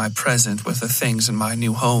now my present with the things in my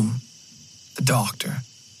new home. The doctor,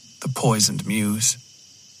 the poisoned muse.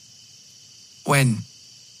 When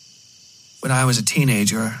I was a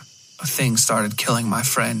teenager, a thing started killing my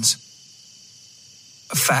friends.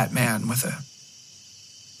 A fat man with a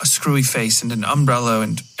screwy face and an umbrella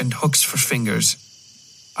and hooks for fingers.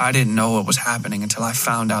 I didn't know what was happening until I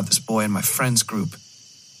found out this boy in my friend's group,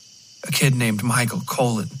 a kid named Michael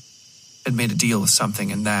Colin, had made a deal with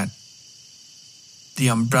something, and that the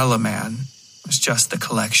umbrella man was just the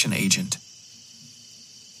collection agent.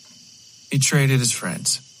 He traded his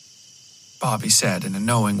friends, Bobby said in a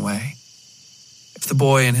knowing way. If the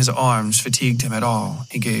boy in his arms fatigued him at all,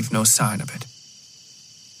 he gave no sign of it.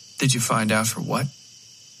 "Did you find out for what?"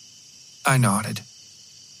 I nodded.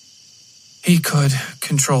 He could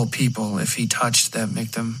control people if he touched them,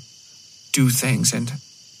 make them do things, and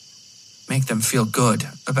make them feel good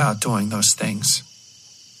about doing those things.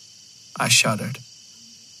 I shuddered.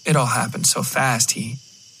 It all happened so fast. He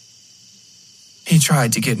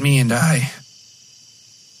tried to get me, and I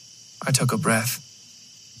took a breath.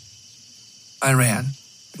 I ran,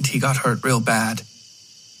 and he got hurt real bad.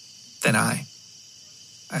 Then I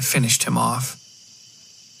finished him off.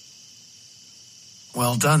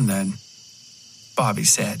 "Well done, then," Bobby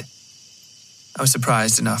said. I was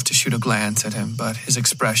surprised enough to shoot a glance at him, but his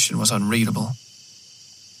expression was unreadable.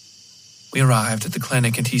 We arrived at the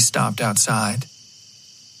clinic and he stopped outside.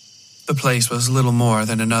 The place was little more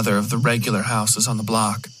than another of the regular houses on the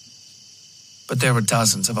block, but there were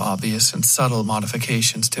dozens of obvious and subtle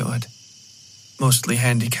modifications to it. Mostly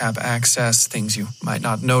handicap access, things you might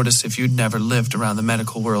not notice if you'd never lived around the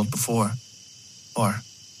medical world before, or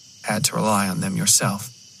had to rely on them yourself.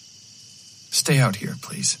 "Stay out here,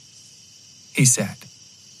 please," he said.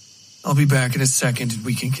 "I'll be back in a second and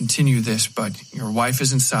we can continue this, but your wife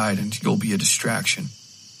is inside and you'll be a distraction.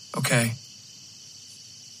 Okay?"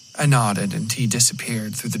 I nodded and he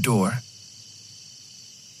disappeared through the door.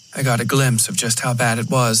 I got a glimpse of just how bad it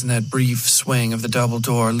was in that brief swing of the double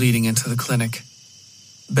door leading into the clinic.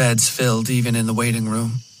 Beds filled even in the waiting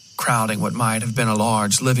room, crowding what might have been a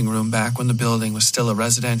large living room back when the building was still a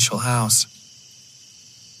residential house.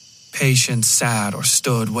 Patients sat or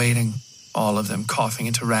stood waiting, all of them coughing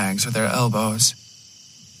into rags with their elbows.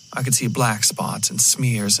 I could see black spots and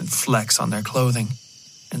smears and flecks on their clothing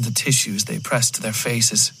and the tissues they pressed to their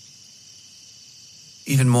faces.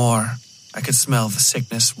 Even more, I could smell the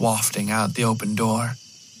sickness wafting out the open door.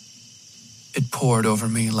 It poured over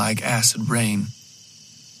me like acid rain.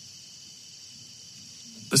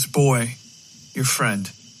 "This boy, your friend,"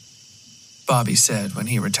 Bobby said when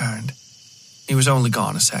he returned. He was only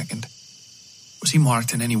gone a second. "Was he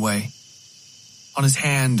marked in any way? On his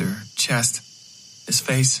hand or chest? His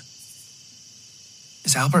face?"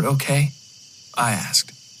 "Is Albert okay?" I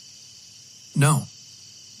asked. "No,"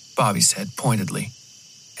 Bobby said pointedly.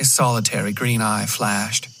 His solitary green eye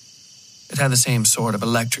flashed. It had the same sort of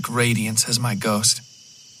electric radiance as my ghost,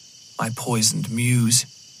 my poisoned muse.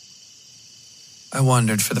 I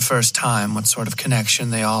wondered for the first time what sort of connection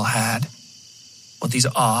they all had, what these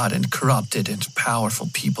odd and corrupted and powerful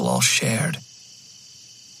people all shared.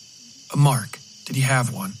 "A mark, did he have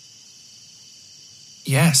one?"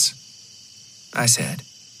 "Yes," I said,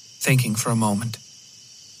 thinking for a moment.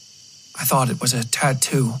 I thought it was a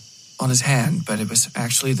tattoo on his hand, but it was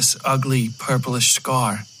actually this ugly purplish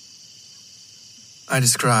scar. I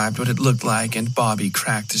described what it looked like and Bobby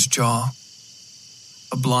cracked his jaw.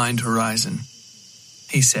 "A blind horizon,"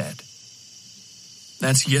 he said.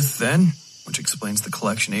 "That's Yith then," which explains the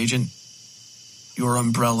collection agent. "Your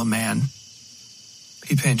umbrella man."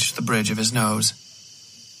 He pinched the bridge of his nose.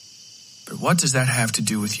 "But what does that have to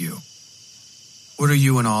do with you? What are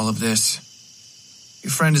you in all of this?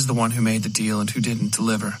 Your friend is the one who made the deal and who didn't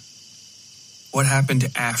deliver. What happened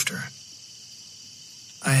after?"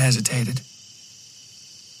 I hesitated.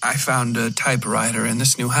 "I found a typewriter in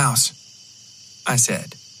this new house," I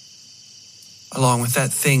said, "along with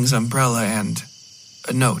that thing's umbrella and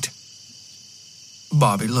a note."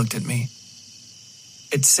 Bobby looked at me.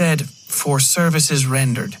 It said, "For services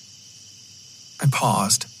rendered." I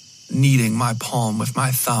paused, kneading my palm with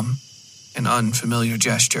my thumb, an unfamiliar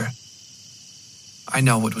gesture. I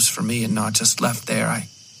know it was for me and not just left there.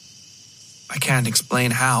 I can't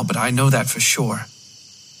explain how, but I know that for sure.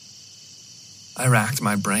 I racked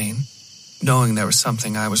my brain, knowing there was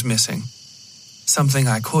something I was missing, something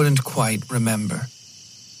I couldn't quite remember.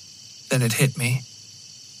 Then it hit me.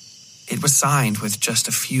 It was signed with just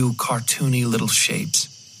a few cartoony little shapes.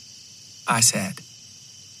 I said,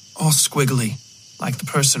 all squiggly, like the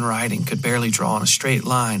person writing could barely draw in a straight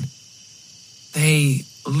line. They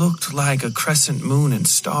looked like a crescent moon and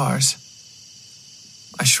stars.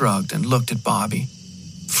 I shrugged and looked at Bobby,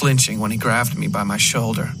 flinching when he grabbed me by my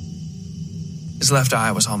shoulder. His left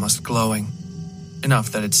eye was almost glowing,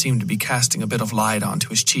 enough that it seemed to be casting a bit of light onto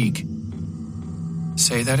his cheek.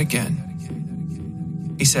 "Say that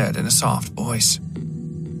again," he said in a soft voice.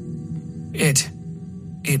 It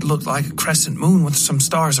looked like a crescent moon with some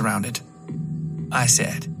stars around it," I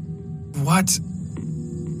said. "What?"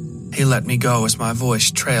 He let me go as my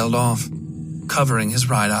voice trailed off, covering his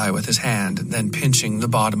right eye with his hand and then pinching the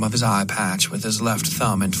bottom of his eye patch with his left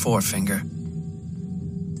thumb and forefinger.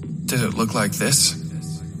 "Did it look like this?"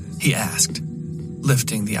 he asked,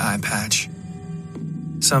 lifting the eye patch.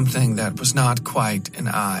 Something that was not quite an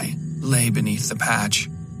eye lay beneath the patch,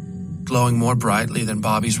 glowing more brightly than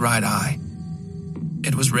Bobby's right eye.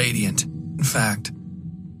 It was radiant, in fact,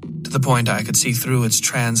 to the point I could see through its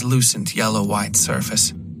translucent yellow-white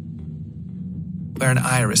surface. Where an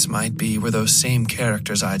iris might be were those same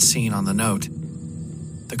characters I'd seen on the note.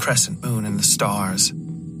 The crescent moon and the stars.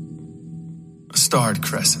 "A starred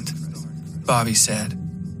crescent," Bobby said,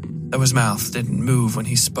 though his mouth didn't move when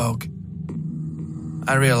he spoke.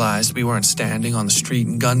 I realized we weren't standing on the street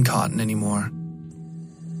in Guncotton anymore.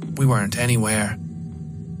 We weren't anywhere.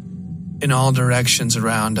 In all directions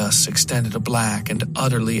around us extended a black and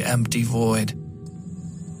utterly empty void.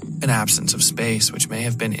 an absence of space which may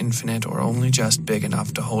have been infinite or only just big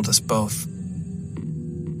enough to hold us both.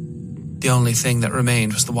 The only thing that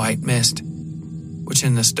remained was the white mist, which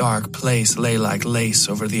in this dark place lay like lace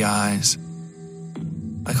over the eyes.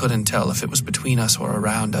 I couldn't tell if it was between us or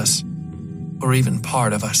around us, or even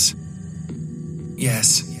part of us.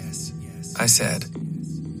 Yes, I said.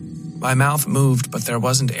 My mouth moved, but there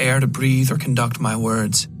wasn't air to breathe or conduct my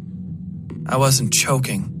words. I wasn't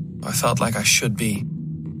choking, I felt like I should be.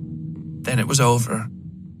 Then it was over,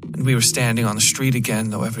 and we were standing on the street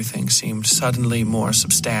again, though everything seemed suddenly more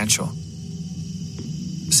substantial.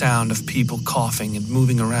 The sound of people coughing and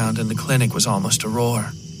moving around in the clinic was almost a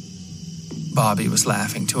roar. Bobby was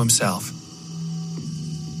laughing to himself.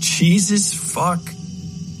 Jesus fuck,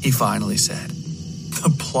 he finally said.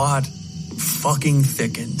 The plot fucking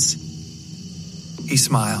thickens. He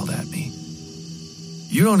smiled at me.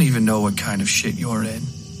 You don't even know what kind of shit you're in.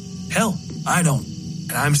 Hell, I don't.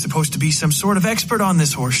 And I'm supposed to be some sort of expert on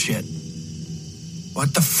this horse shit.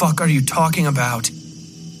 What the fuck are you talking about?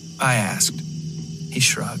 I asked. He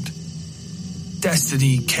shrugged.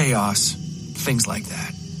 Destiny, chaos, things like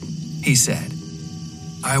that. He said.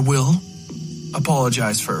 I will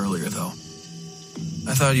apologize for earlier, though.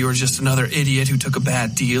 I thought you were just another idiot who took a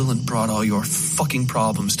bad deal and brought all your fucking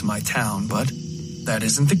problems to my town, but that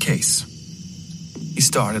isn't the case. He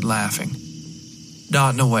started laughing,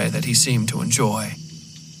 not in a way that he seemed to enjoy,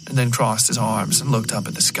 and then crossed his arms and looked up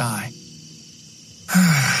at the sky.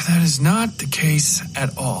 That is not the case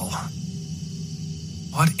at all.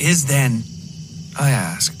 What is then? I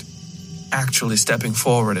asked, actually stepping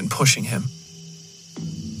forward and pushing him.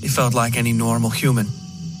 He felt like any normal human,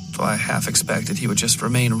 so I half expected he would just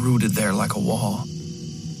remain rooted there like a wall.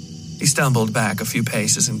 He stumbled back a few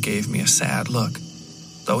paces and gave me a sad look,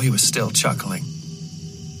 though he was still chuckling.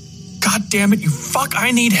 God damn it, you fuck,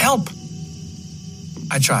 I need help!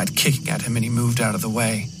 I tried kicking at him and he moved out of the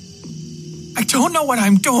way. I don't know what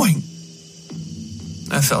I'm doing!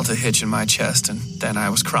 I felt a hitch in my chest and then I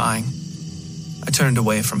was crying. I turned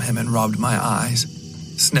away from him and rubbed my eyes,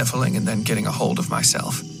 sniffling and then getting a hold of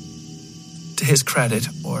myself. To his credit,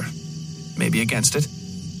 or maybe against it,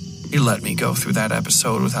 he let me go through that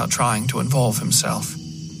episode without trying to involve himself.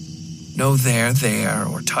 No there,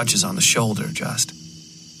 or touches on the shoulder, just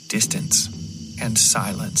distance and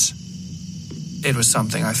silence. It was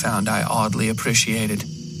something I found I oddly appreciated.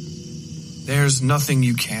 There's nothing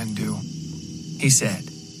you can do, he said.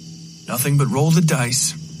 Nothing but roll the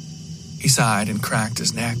dice. He sighed and cracked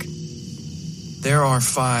his neck. There are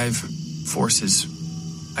 5 forces,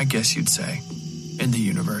 I guess you'd say, in the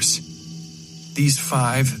universe. These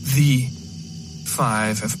 5, the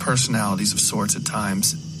 5, have personalities of sorts at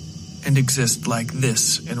times, and exist like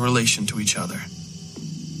this in relation to each other.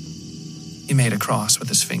 He made a cross with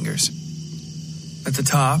his fingers. At the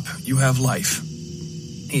top, you have life,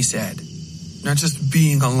 he said. Not just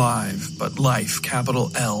being alive, but life,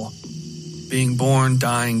 capital L. Being born,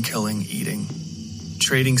 dying, killing, eating.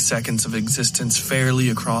 Trading seconds of existence fairly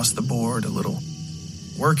across the board, a little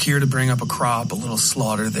work here to bring up a crop, a little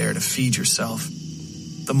slaughter there to feed yourself.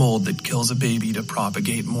 The mold that kills a baby to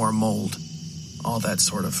propagate more mold. All that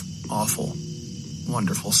sort of awful,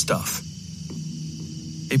 wonderful stuff.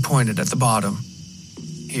 He pointed at the bottom.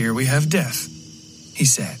 Here we have death, he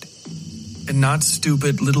said. And not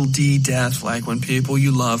stupid little d death like when people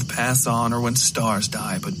you love pass on or when stars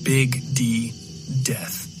die, but big D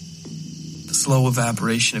death. The slow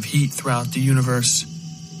evaporation of heat throughout the universe,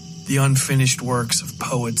 the unfinished works of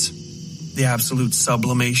poets, the absolute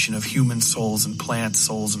sublimation of human souls and plant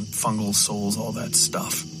souls and fungal souls, all that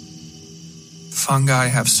stuff. Fungi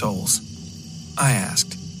have souls? I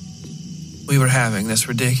asked. We were having this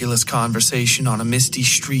ridiculous conversation on a misty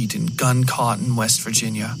street in Gun-Cotton, West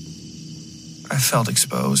Virginia. I felt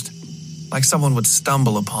exposed, like someone would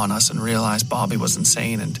stumble upon us and realize Bobby was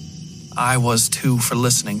insane, and I was too for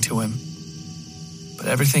listening to him. But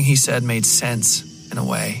everything he said made sense, in a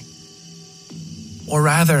way. Or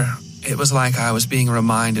rather, it was like I was being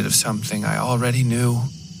reminded of something I already knew.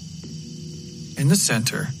 In the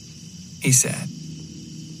center, he said,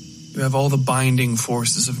 you have all the binding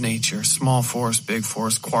forces of nature, small force, big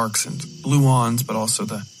force, quarks, and gluons, but also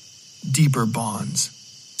the deeper bonds.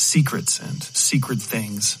 Secrets and secret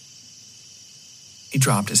things. He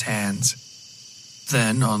dropped his hands.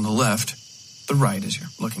 Then, on the left, the right as you're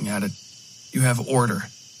looking at it, you have order.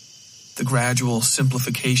 The gradual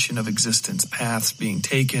simplification of existence, paths being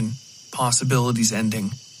taken, possibilities ending.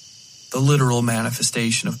 The literal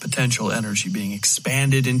manifestation of potential energy being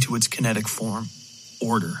expanded into its kinetic form.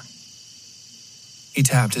 Order. He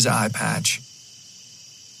tapped his eye patch.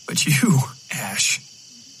 But you, Ash,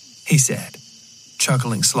 he said,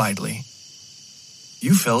 chuckling slightly.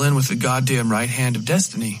 You fell in with the goddamn right hand of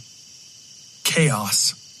destiny.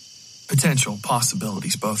 Chaos. Potential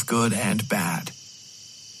possibilities, both good and bad.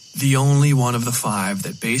 The only one of the 5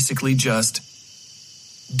 that basically just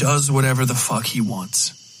does whatever the fuck he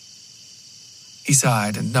wants. He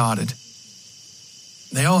sighed and nodded.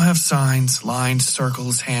 They all have signs, lined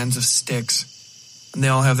circles, hands of sticks, and they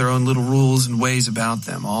all have their own little rules and ways about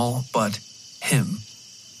them, all but him.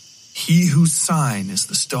 He whose sign is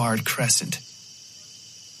the starred crescent.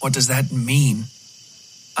 What does that mean?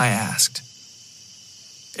 I asked.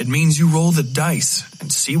 It means you roll the dice and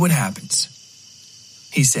see what happens,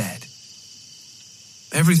 he said.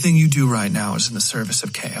 Everything you do right now is in the service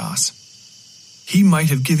of chaos. He might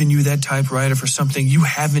have given you that typewriter for something you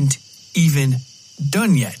haven't even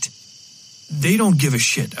done yet. They don't give a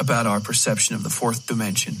shit about our perception of the 4th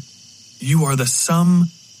dimension. You are the sum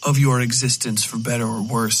of your existence, for better or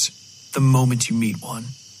worse, the moment you meet one.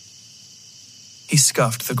 He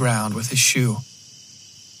scuffed the ground with his shoe.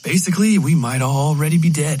 Basically, we might already be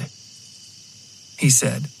dead, he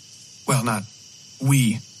said. Well, not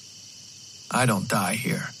we. I don't die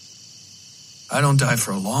here. I don't die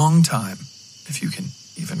for a long time, if you can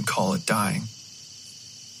even call it dying.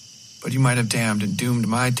 But you might have damned and doomed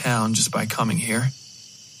my town just by coming here.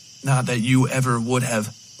 Not that you ever would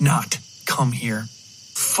have not come here.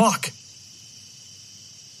 Fuck!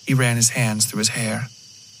 He ran his hands through his hair,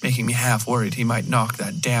 making me half worried he might knock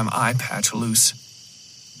that damn eye patch loose.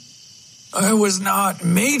 I was not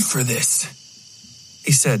made for this,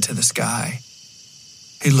 he said to the sky.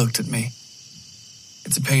 He looked at me.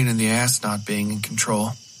 It's a pain in the ass not being in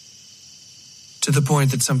control. To the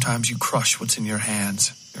point that sometimes you crush what's in your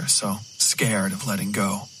hands. You're so scared of letting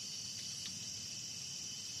go.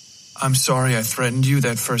 I'm sorry I threatened you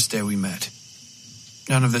that first day we met.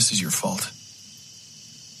 None of this is your fault.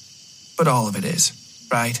 But all of it is,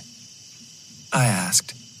 right? I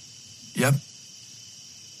asked. Yep,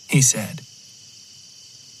 he said.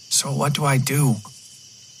 So what do I do?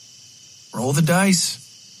 Roll the dice,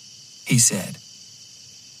 he said.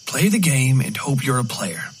 Play the game and hope you're a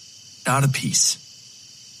player, not a piece.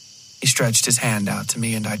 He stretched his hand out to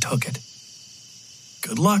me and I took it.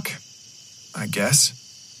 Good luck, I guess.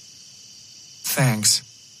 Thanks,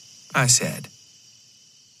 I said.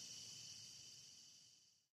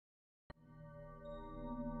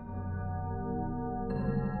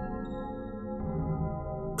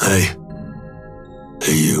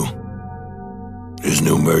 Hey you. There's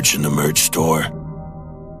new merch in the merch store.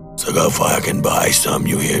 So go fucking buy some,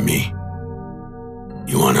 you hear me?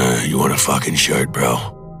 You want a fucking shirt, bro?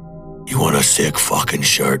 You want a sick fucking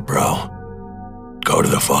shirt, bro? Go to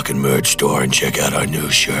the fucking merch store and check out our new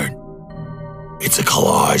shirt. It's a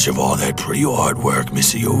collage of all that pretty artwork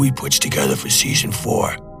Missy Owie puts together for season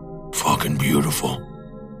 4. Fucking beautiful.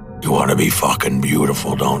 You want to be fucking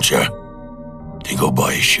beautiful, don't you? Then go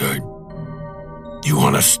buy a shirt. You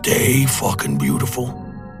want to stay fucking beautiful?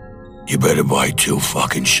 You better buy 2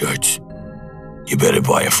 fucking shirts. You better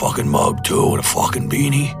buy a fucking mug too and a fucking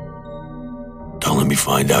beanie. Don't let me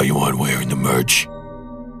find out you aren't wearing the merch.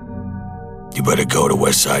 You better go to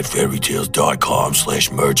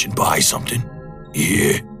westsidefairytales.com/merch and buy something.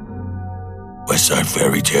 Yeah.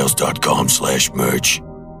 westsidefairytales.com/merch.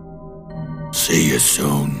 See you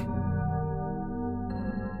soon.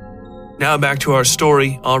 Now back to our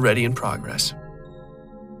story, already in progress.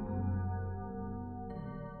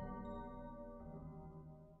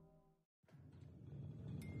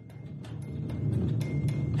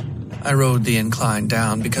 I rode the incline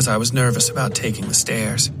down because I was nervous about taking the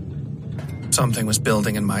stairs. Something was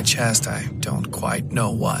building in my chest, I don't quite know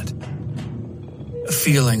what. A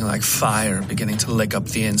feeling like fire beginning to lick up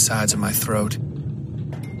the insides of my throat.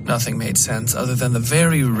 Nothing made sense other than the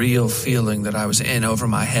very real feeling that I was in over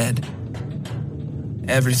my head.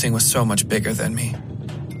 Everything was so much bigger than me.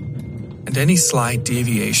 And any slight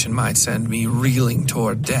deviation might send me reeling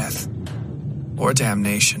toward death or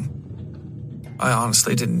damnation. I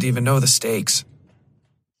honestly didn't even know the stakes.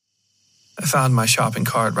 I found my shopping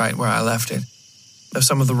cart right where I left it, though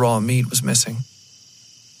some of the raw meat was missing.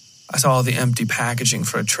 I saw the empty packaging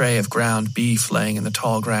for a tray of ground beef laying in the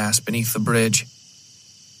tall grass beneath the bridge.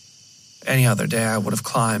 Any other day I would have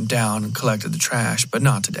climbed down and collected the trash, but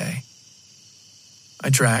not today. I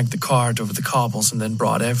dragged the cart over the cobbles and then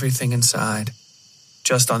brought everything inside,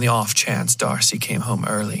 just on the off chance Darcy came home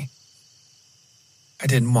early. I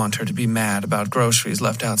didn't want her to be mad about groceries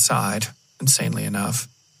left outside, insanely enough.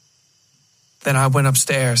 Then I went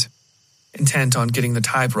upstairs, intent on getting the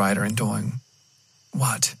typewriter and doing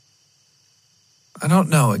what? I don't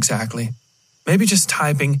know exactly. Maybe just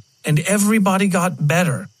typing, and everybody got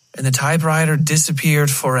better and the typewriter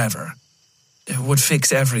disappeared forever. It would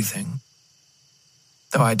fix everything.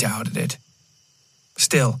 Though I doubted it.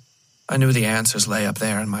 Still, I knew the answers lay up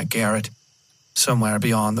there in my garret. Somewhere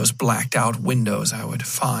beyond those blacked-out windows I would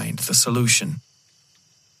find the solution.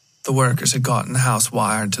 The workers had gotten the house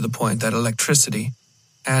wired to the point that electricity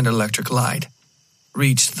and electric light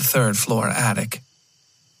reached the third-floor attic.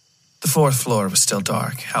 The fourth floor was still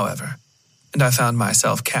dark, however, and I found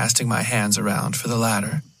myself casting my hands around for the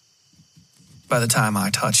ladder. By the time I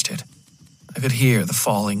touched it, I could hear the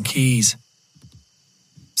falling keys.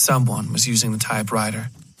 Someone was using the typewriter.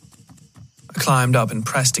 I climbed up and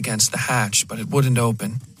pressed against the hatch, but it wouldn't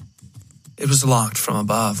open. It was locked from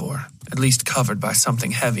above, or at least covered by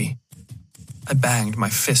something heavy. I banged my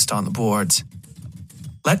fist on the boards.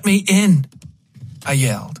 "Let me in!" I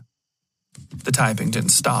yelled. The typing didn't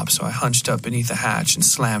stop, so I hunched up beneath the hatch and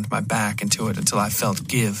slammed my back into it until I felt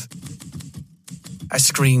give. I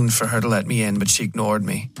screamed for her to let me in, but she ignored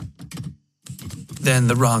me. Then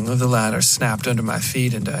the rung of the ladder snapped under my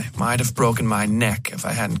feet, and I might have broken my neck if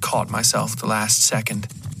I hadn't caught myself at the last second.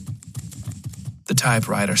 The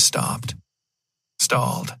typewriter stopped.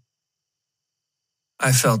 Stalled.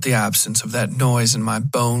 I felt the absence of that noise in my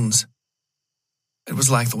bones. It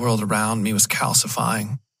was like the world around me was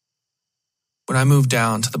calcifying. When I moved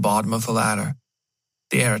down to the bottom of the ladder,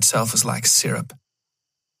 the air itself was like syrup.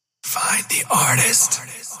 "Find the artist,"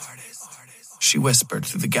 she whispered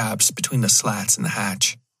through the gaps between the slats in the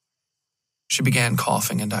hatch. She began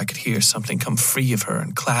coughing, and I could hear something come free of her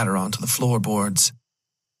and clatter onto the floorboards.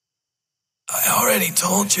 "I already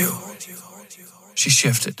told you." She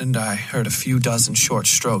shifted, and I heard a few dozen short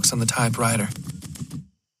strokes on the typewriter.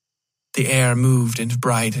 The air moved and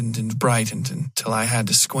brightened until I had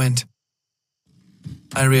to squint.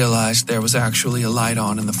 I realized there was actually a light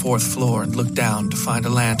on in the fourth floor and looked down to find a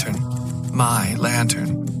lantern, my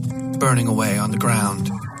lantern, burning away on the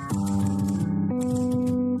ground.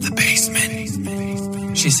 "The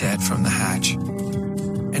basement," she said from the hatch.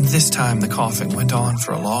 And this time the coughing went on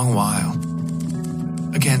for a long while.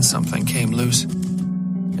 Again something came loose,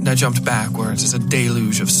 and I jumped backwards as a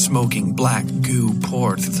deluge of smoking black goo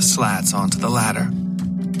poured through the slats onto the ladder.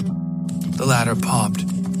 The ladder popped,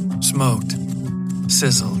 smoked,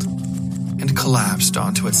 sizzled, and collapsed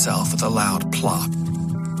onto itself with a loud plop.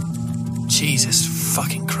 "Jesus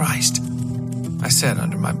fucking Christ," I said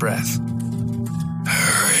under my breath.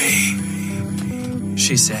 "Hurry,"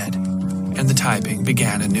 she said, and the typing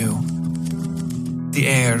began anew. The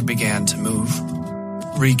air began to move,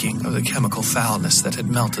 reeking of the chemical foulness that had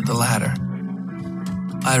melted the ladder.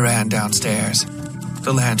 I ran downstairs,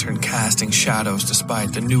 the lantern casting shadows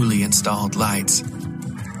despite the newly installed lights.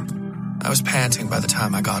 I was panting by the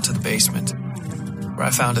time I got to the basement, where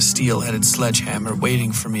I found a steel-headed sledgehammer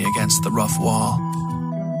waiting for me against the rough wall.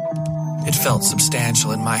 It felt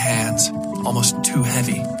substantial in my hands, almost too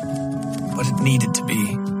heavy, but it needed to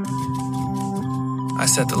be. I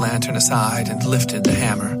set the lantern aside and lifted the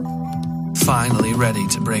hammer, finally ready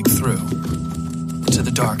to break through into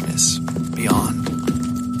the darkness beyond.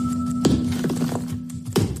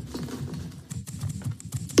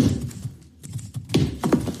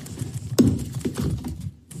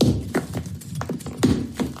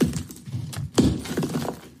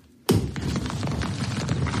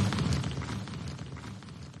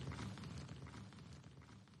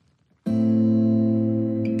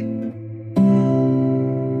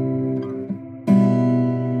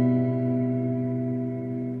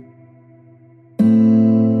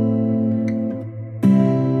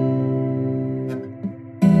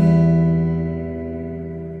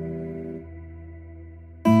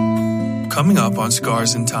 Coming up on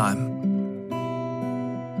Scars in Time.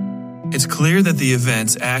 It's clear that the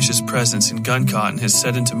events Ash's presence in Guncotton has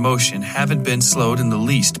set into motion haven't been slowed in the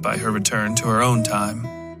least by her return to her own time.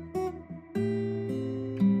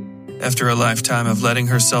 After a lifetime of letting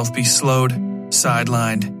herself be slowed,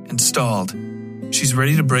 sidelined, and stalled, she's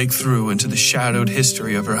ready to break through into the shadowed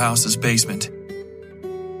history of her house's basement.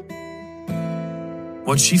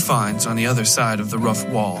 What she finds on the other side of the rough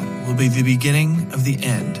wall will be the beginning of the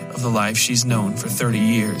end of the life she's known for 30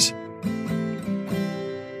 years.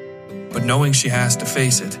 But knowing she has to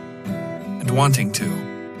face it, and wanting to,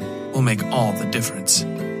 will make all the difference.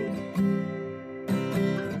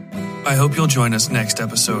 I hope you'll join us next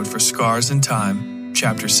episode for Scars in Time,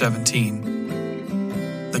 Chapter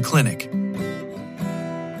 17, The Clinic.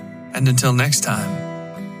 And until next time,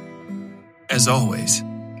 as always,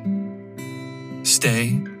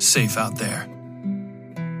 stay safe out there.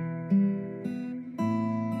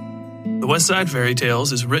 The West Side Fairy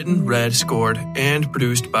Tales is written, read, scored, and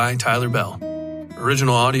produced by Tyler Bell.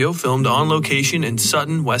 Original audio filmed on location in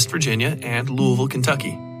Sutton, West Virginia and Louisville,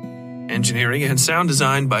 Kentucky. Engineering and sound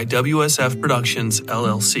design by WSF Productions,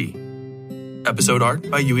 LLC. Episode art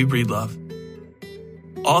by Yui Breedlove.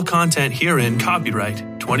 All content herein copyright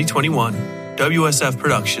 2021 WSF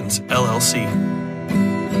Productions, LLC.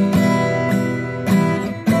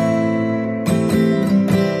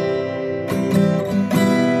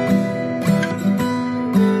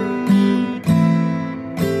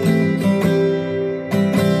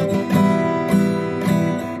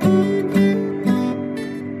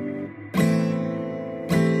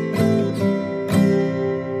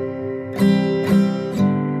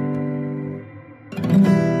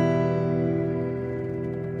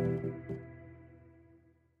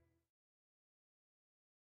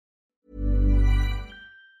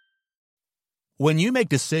 When you make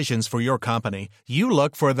decisions for your company, you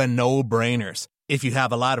look for the no-brainers. If you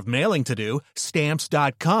have a lot of mailing to do,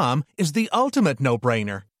 Stamps.com is the ultimate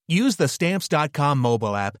no-brainer. Use the Stamps.com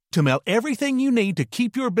mobile app to mail everything you need to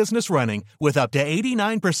keep your business running with up to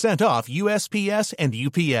 89% off USPS and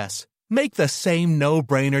UPS. Make the same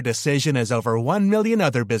no-brainer decision as over 1 million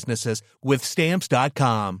other businesses with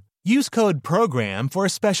Stamps.com. Use code PROGRAM for a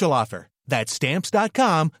special offer. That's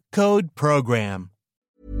Stamps.com, code PROGRAM.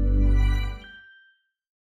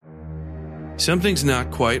 Something's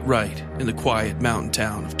not quite right in the quiet mountain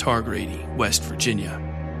town of Targrady, West Virginia.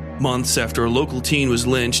 Months after a local teen was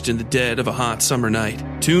lynched in the dead of a hot summer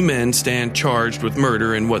night, 2 men stand charged with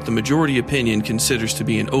murder in what the majority opinion considers to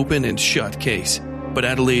be an open and shut case. But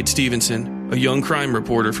Adelaide Stevenson, a young crime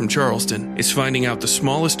reporter from Charleston, is finding out the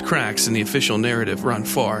smallest cracks in the official narrative run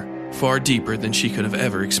far, far deeper than she could have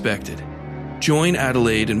ever expected. Join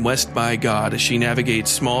Adelaide in West by God as she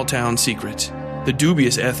navigates small-town secrets, the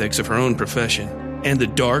dubious ethics of her own profession, and the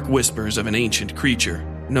dark whispers of an ancient creature,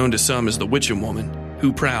 known to some as the Witchem Woman,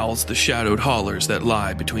 who prowls the shadowed hollers that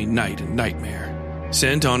lie between night and nightmare.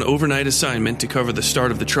 Sent on overnight assignment to cover the start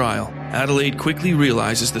of the trial, Adelaide quickly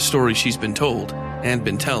realizes the story she's been told, and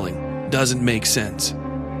been telling, doesn't make sense.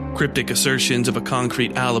 Cryptic assertions of a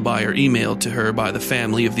concrete alibi are emailed to her by the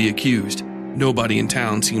family of the accused. Nobody in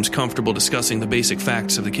town seems comfortable discussing the basic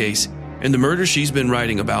facts of the case, and the murder she's been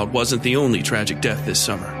writing about wasn't the only tragic death this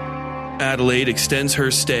summer. Adelaide extends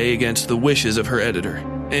her stay against the wishes of her editor,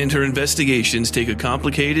 and her investigations take a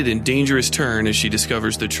complicated and dangerous turn as she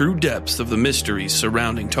discovers the true depths of the mysteries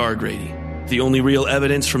surrounding Targrady. The only real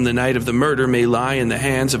evidence from the night of the murder may lie in the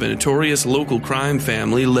hands of a notorious local crime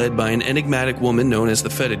family led by an enigmatic woman known as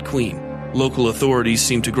the Fetid Queen. Local authorities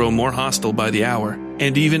seem to grow more hostile by the hour,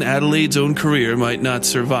 and even Adelaide's own career might not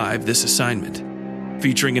survive this assignment.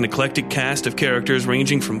 Featuring an eclectic cast of characters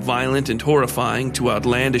ranging from violent and horrifying to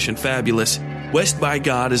outlandish and fabulous, West by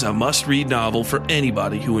God is a must-read novel for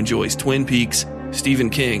anybody who enjoys Twin Peaks, Stephen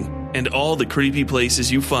King, and all the creepy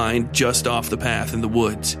places you find just off the path in the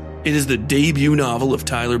woods. It is the debut novel of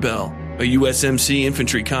Tyler Bell, a USMC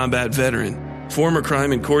infantry combat veteran, former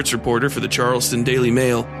crime and courts reporter for the Charleston Daily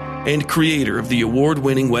Mail, and creator of the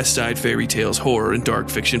award-winning West Side Fairy Tales horror and dark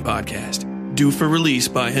fiction podcast. Due for release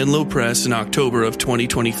by Henlow Press in October of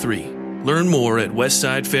 2023. Learn more at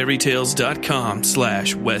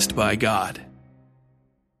westsidefairytales.com/westbygod.